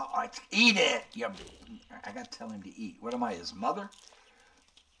 Eat it! I gotta tell him to eat. What am I, his mother?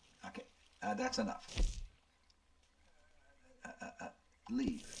 Okay, that's enough.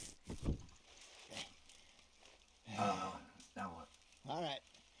 Leave. Now what? All right.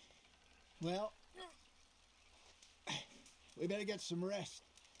 Well, we better get some rest.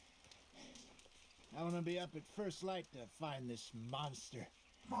 I want to be up at first light to find this monster.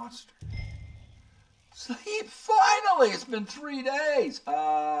 Monster. Sleep, finally! It's been 3 days.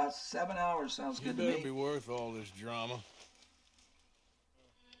 7 hours sounds You good to better me. be worth all this drama.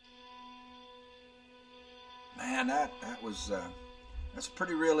 Man, that was that's a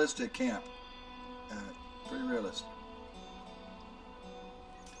pretty realistic camp. Pretty realistic.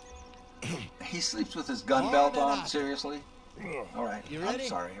 He sleeps with his gun belt on. Seriously? All right. You ready? I'm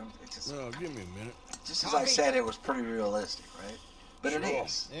sorry. It's just, Well, give me a minute. just as I said, it was pretty realistic, right? But it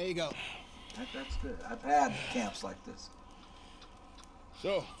is. There you go. That's good. I've had camps like this.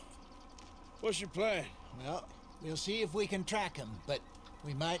 So, what's your plan? Well, we'll see if we can track him, but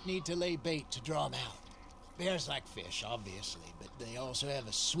we might need to lay bait to draw him out. Bears like fish, obviously, but they also have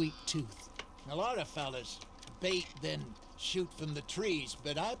a sweet tooth. A lot of fellas bait than shoot from the trees,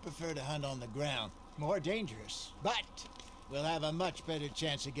 but I prefer to hunt on the ground. More dangerous. But we'll have a much better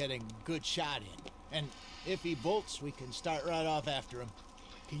chance of getting a good shot in. And if he bolts, we can start right off after him.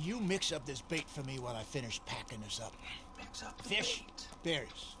 Can you mix up this bait for me while I finish packing this up? Mix up the Fish, bait.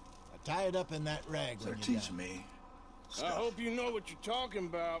 berries. I tie it up in that rag They're when you're teaching done. me I stuff. hope you know what you're talking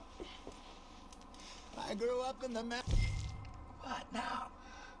about. I grew up in the What now?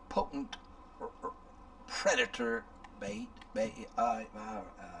 Potent predator bait.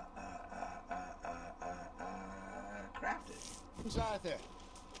 Crafted. mountains, Arthur.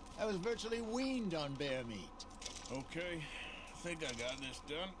 I was virtually weaned on bear meat. Okay, I think I got this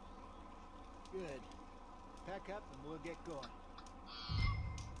done. Good. Pack up and we'll get going.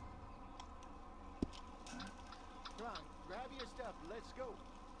 Come on, grab your stuff. Let's go.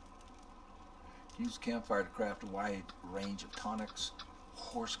 Use campfire to craft a wide range of tonics,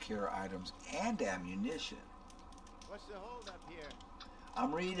 horse care items, and ammunition. What's the hold up here?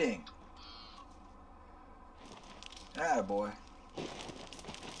 I'm reading. Boy.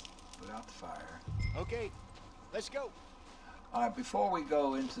 Put out the fire. Okay, let's go. All right, before we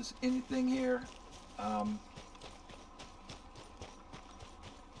go into anything here,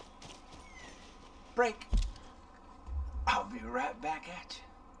 break. I'll be right back at you.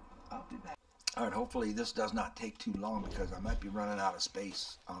 I'll be back. All right, hopefully this does not take too long because I might be running out of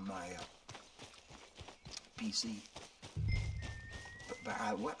space on my PC.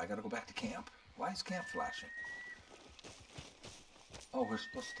 But what? I gotta go back to camp? Why is camp flashing? Oh, we're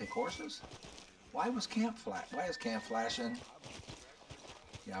supposed to take horses? Why was camp flash? Why is camp flashing?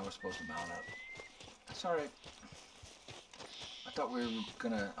 Yeah, we're supposed to mount up. That's all right. I thought we were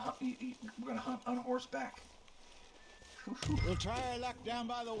gonna hunt. We're gonna hunt on horseback. We'll try our luck down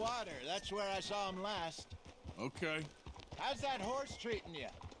by the water. That's where I saw him last. Okay, How's that horse treating you?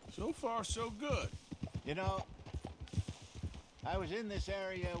 so far so good. You know, I was in this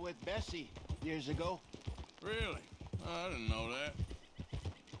area with Bessie years ago. Really? I didn't know that.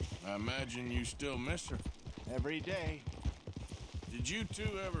 I imagine you still miss her. Every day. Did you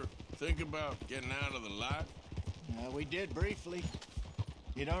two ever think about getting out of the life? We did briefly.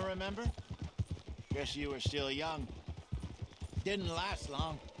 You don't remember? Guess you were still young. Didn't last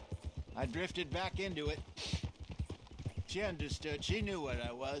long. I drifted back into it. She understood. She knew what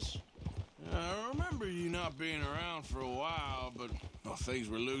I was. I remember you not being around for a while, but well, things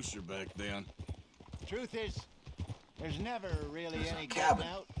were looser back then. Truth is, there's never really There's any a cabin.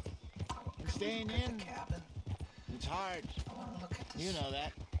 getting out. Can we Staying look at in? the cabin. It's hard. I want to look at this. You know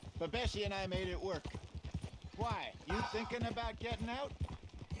that. But Bessie and I made it work. Why? You thinking about getting out?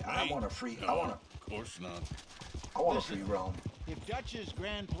 Yeah, I want to free. No, I want of course not. to. I want to Listen. free roam. If Dutch's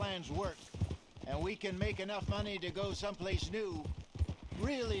grand plans work, and we can make enough money to go someplace new,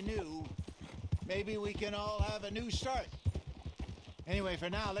 really new, maybe we can all have a new start. Anyway, for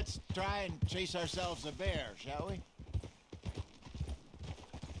now, let's try and chase ourselves a bear, shall we?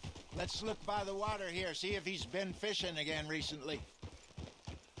 Let's look by the water here, see if he's been fishing again recently.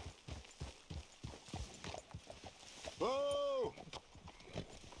 Whoa!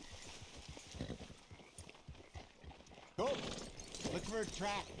 Go! Look for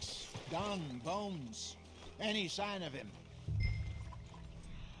tracks, dung, bones, any sign of him.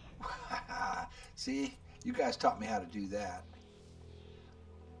 See, you guys taught me how to do that.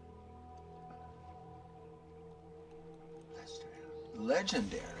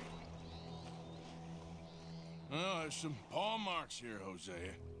 Legendary. Well, there's some paw marks here, Hosea.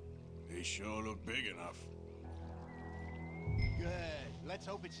 They sure look big enough. Good. Let's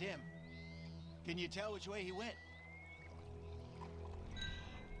hope it's him. Can you tell which way he went?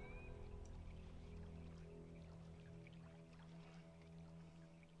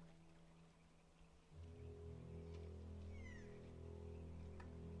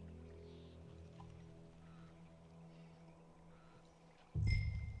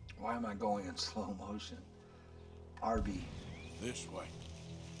 Why am I going in slow motion? RB, This way.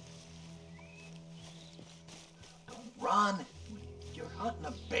 don't run. You're hunting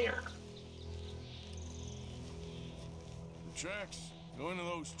a bear. The tracks go into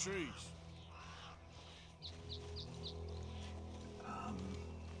those trees.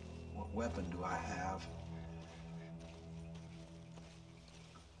 What weapon do I have?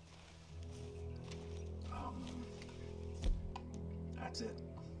 That's it.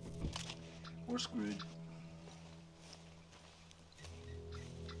 We're screwed.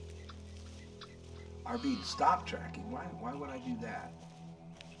 RB, stop tracking. Why would I do that?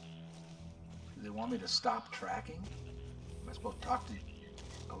 Do they want me to stop tracking? Am I supposed to talk to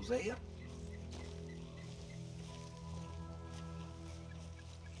Hosea?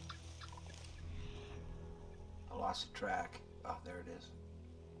 lost the track. Oh, there it is.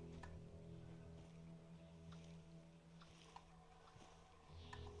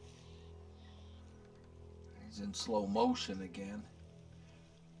 He's in slow motion again.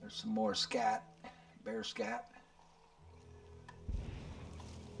 There's some more scat, bear scat.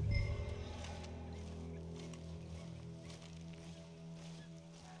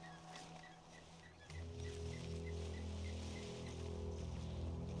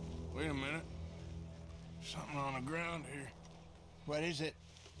 Wait a minute. Something on the ground here. What is it?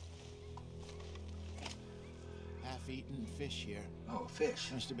 Half-eaten fish here. Oh, fish.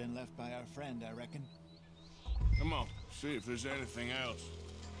 Must have been left by our friend, I reckon. Come on, see if there's anything else.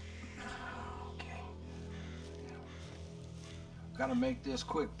 Okay. Gotta make this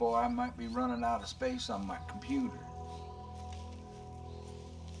quick, boy. I might be running out of space on my computer.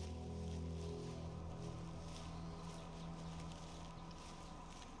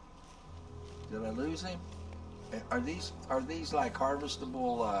 Did I lose him? Are these like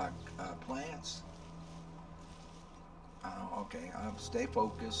harvestable plants? Oh, okay. I'll stay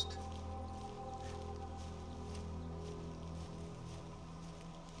focused.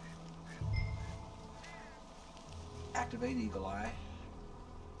 Activate Eagle Eye.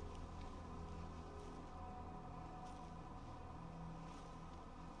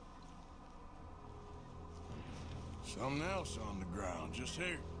 Something else on the ground, just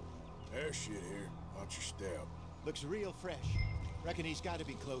here. There's shit here. Watch your step. Looks real fresh. Reckon he's got to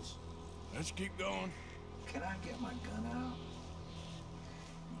be close. Let's keep going. Can I get my gun out?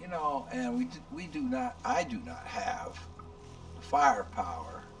 You know, and I do not have the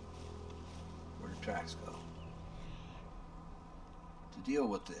firepower where the tracks go to deal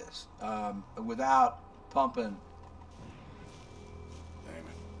with this without pumping. Damn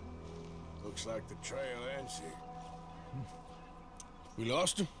it. Looks like the trail ends here. We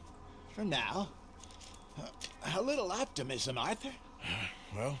lost him? For now. A little optimism, Arthur.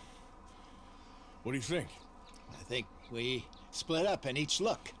 Well, what do you think? I think we split up and each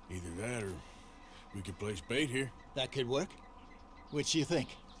look. Either that or we could place bait here. That could work. Which you think?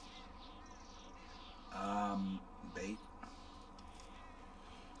 Bait.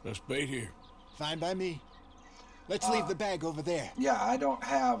 Let's bait here. Fine by me. Let's leave the bag over there. Yeah, I don't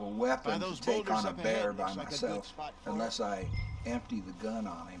have a weapon those to take boulders on a up bear ahead, by looks like a good myself spot for unless I empty the gun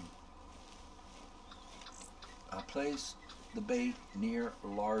on him. Place the bait near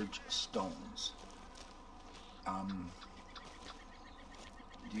large stones. Do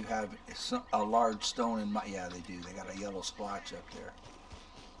you have a large stone in my? Yeah, they do. They got a yellow splotch up there.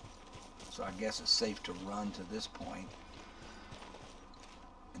 So I guess it's safe to run to this point.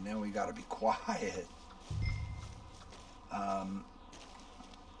 And then we got to be quiet.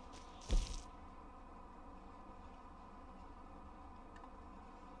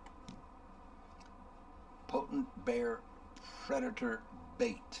 Potent bear predator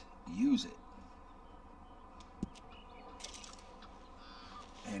bait. Use it.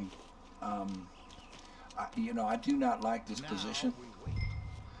 And I do not like this position.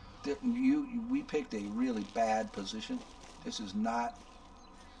 We picked a really bad position. This is not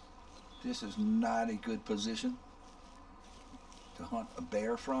a good position to hunt a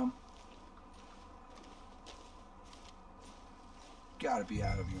bear from. Gotta be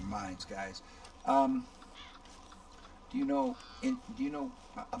out of your minds, guys. Do you know a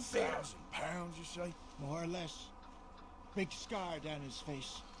bear? 1,000 pounds, you say? More or less. Big scar down his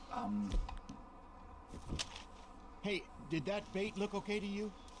face. Hey, did that bait look okay to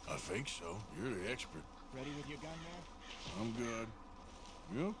you? I think so. You're the expert. Ready with your gun there? I'm good.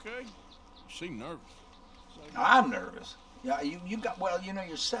 You okay? You seem nervous. I'm nervous. Yeah, you got, well,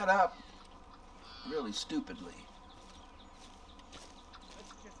 you're set up really stupidly.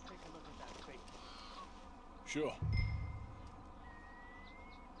 Let's just take a look at that bait. Sure.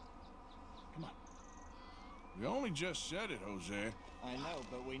 Come on. We only just said it, Jose. I know,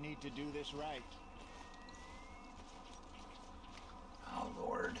 but we need to do this right. Oh,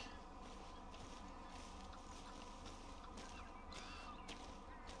 Lord.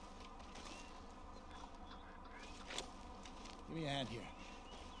 Give me a hand here.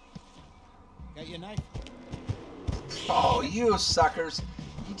 Got your knife? Oh, you suckers.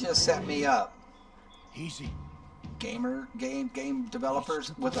 You just set me up. Easy. Game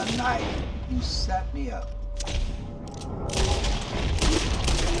developers with a knife. You set me up.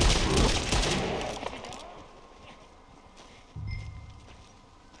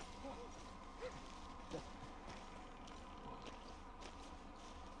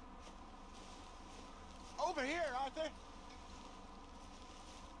 Over here, Arthur.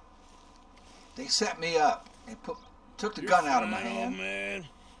 They set me up. They took the gun out of my Fine, hand. old man.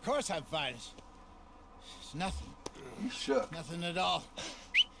 Of course I'm fine. It's nothing. He's shook. Nothing at all.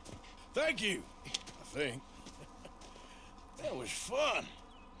 Thank you, I think. That was fun.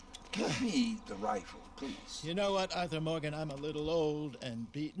 Give me the rifle, please. You know what, Arthur Morgan? I'm a little old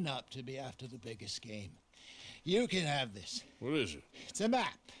and beaten up to be after the biggest game. You can have this. What is it? It's a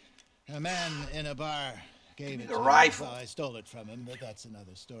map. A man in a bar gave it the to me. rifle. Well, I stole it from him, but that's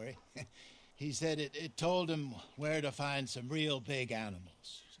another story. He said it told him where to find some real big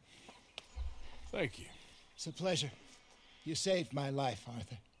animals. Thank you. It's a pleasure. You saved my life,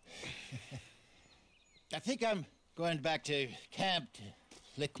 Arthur. I think I'm going back to camp to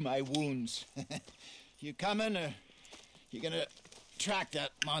lick my wounds. You coming, or you gonna track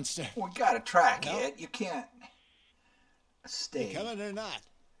that monster? We gotta track No? it. You can't stay. You coming or not?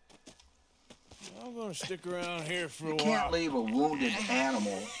 I'm gonna stick around here for a You while. can't leave a wounded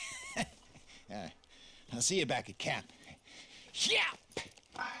animal. I'll see you back at camp. Yeah!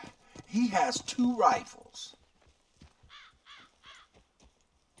 He has 2 rifles.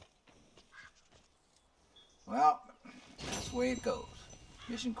 Well, that's the way it goes.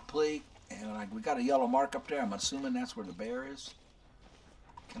 Mission complete. And we got a yellow mark up there. I'm assuming that's where the bear is.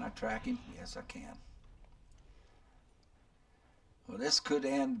 Can I track him? Yes, I can. Well, this could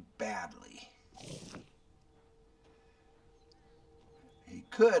end badly. He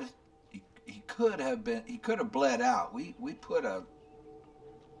could have bled out. We put a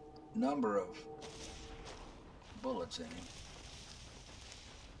number of bullets in him.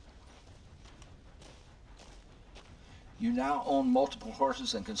 You now own multiple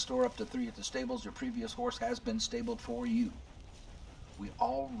horses and can store up to 3 at the stables. Your previous horse has been stabled for you. We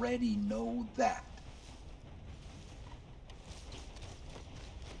already know that.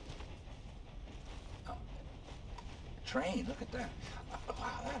 Train, look at that.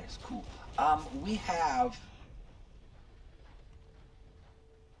 Wow, that is cool. We have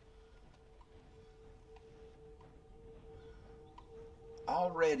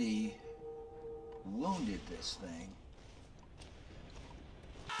already wounded this thing.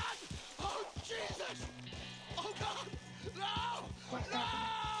 Oh, Jesus! Oh, God! No! What's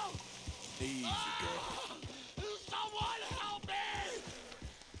happening? Easy, girl. Someone help me!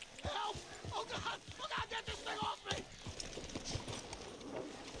 Help! Oh God! Oh God! Get this thing off me!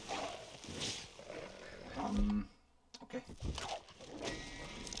 Okay.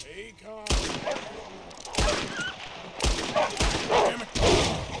 Hey, calm. Damn it.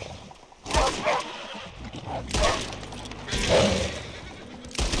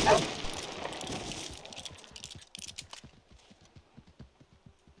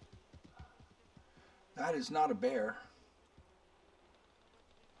 That is not a bear.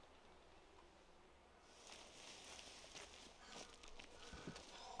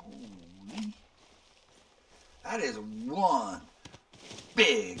 Holy. That is one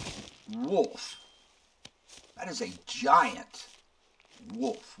big wolf. That is a giant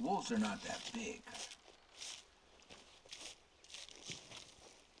wolf. Wolves are not that big.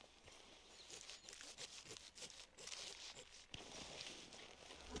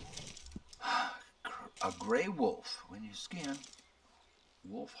 A gray wolf. When you skin,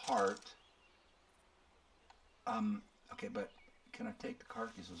 wolf heart. Okay, but can I take the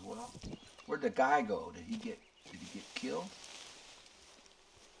carcass as well? Where'd the guy go? Did he get killed?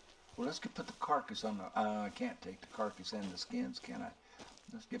 Well, let's put the carcass on the. I can't take the carcass and the skins, can I?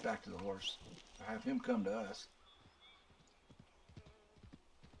 Let's get back to the horse. Have him come to us.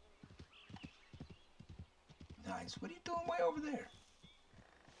 Nice. What are you doing way over there?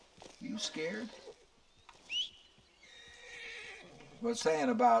 You scared? What I was saying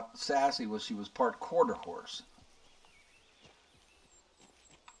about Sassy was she was part quarter horse.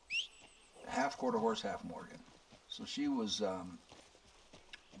 Half quarter horse, half Morgan. So she was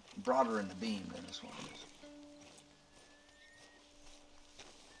broader in the beam than this one is.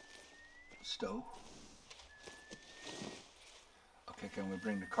 Stow. Okay, can we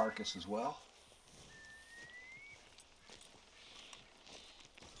bring the carcass as well?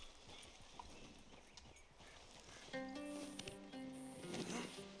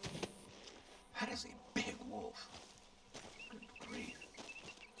 That is a big wolf. Good grief.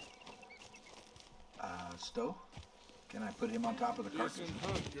 Stow? Can I put him on top of the carcass? Decent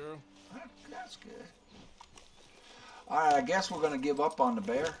hunt, girl. That's good. All right, I guess we're going to give up on the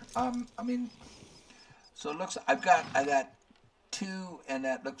bear. I mean, so it looks. I got 2, and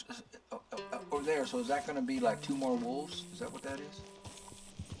that looks over there. So is that going to be like 2 more wolves? Is that what that is?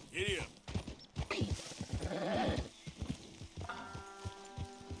 Giddy up.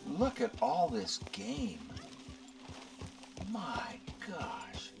 Look at all this game. My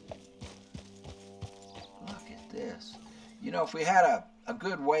gosh. Look at this. You know, if we had a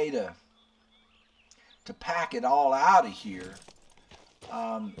good way to to pack it all out of here,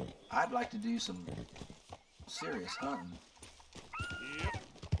 I'd like to do some serious hunting. Yep.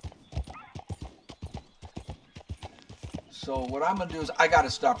 So what I'm gonna do is I gotta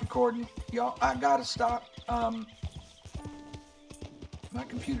stop recording, y'all. I gotta stop. My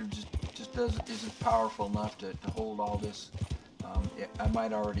computer just isn't powerful enough to hold all this. I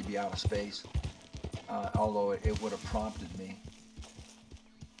might already be out of space, although it would have prompted me.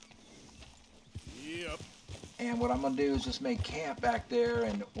 Yep. And what I'm gonna do is just make camp back there,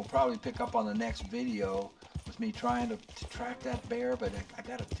 and we'll probably pick up on the next video with me trying to track that bear, but I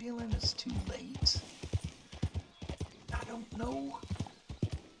got a feeling it's too late. I don't know.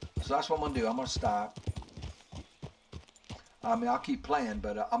 So that's what I'm gonna do. I'm gonna stop. I mean, I'll keep playing,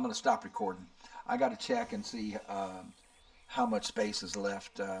 but I'm gonna stop recording. I gotta check and see how much space is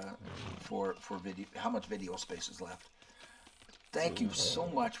left for video. How much video space is left. Thank you so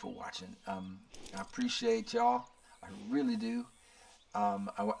much for watching. I appreciate y'all. I really do.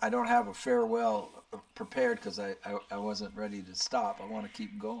 I don't have a farewell prepared because I wasn't ready to stop. I want to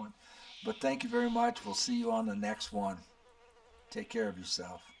keep going. But thank you very much. We'll see you on the next one. Take care of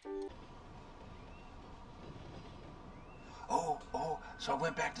yourself. Oh, so I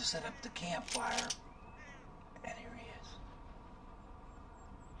went back to set up the campfire. And here he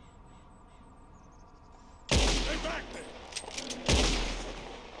is. Stay back there.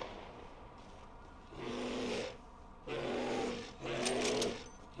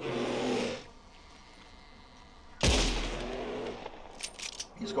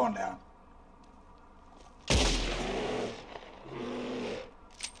 He's going down.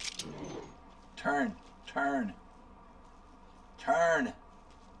 Turn.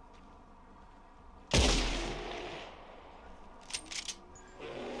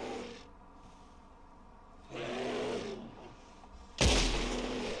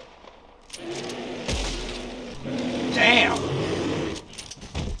 Damn!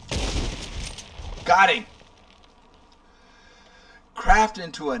 Got him. Craft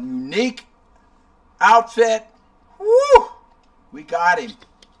into a unique outfit. Woo! We got him.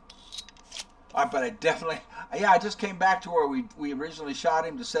 But I definitely, I just came back to where we originally shot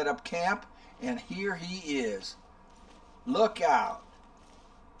him to set up camp, and here he is. Look out.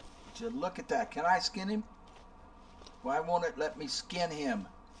 Would you look at that? Can I skin him? Why won't it let me skin him?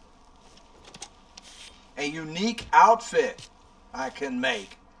 A unique outfit I can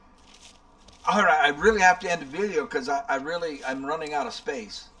make. Alright, I really have to end the video because I'm running out of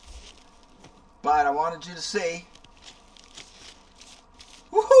space. But I wanted you to see.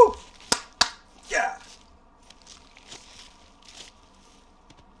 Woohoo! Yeah.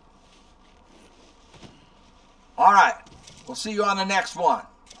 Alright, we'll see you on the next one.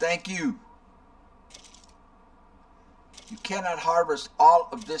 Thank you. You cannot harvest all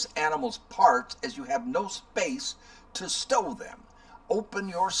of this animal's parts as you have no space to stow them. Open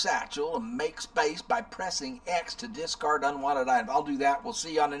your satchel and make space by pressing X to discard unwanted items. I'll do that. We'll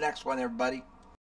see you on the next one, everybody.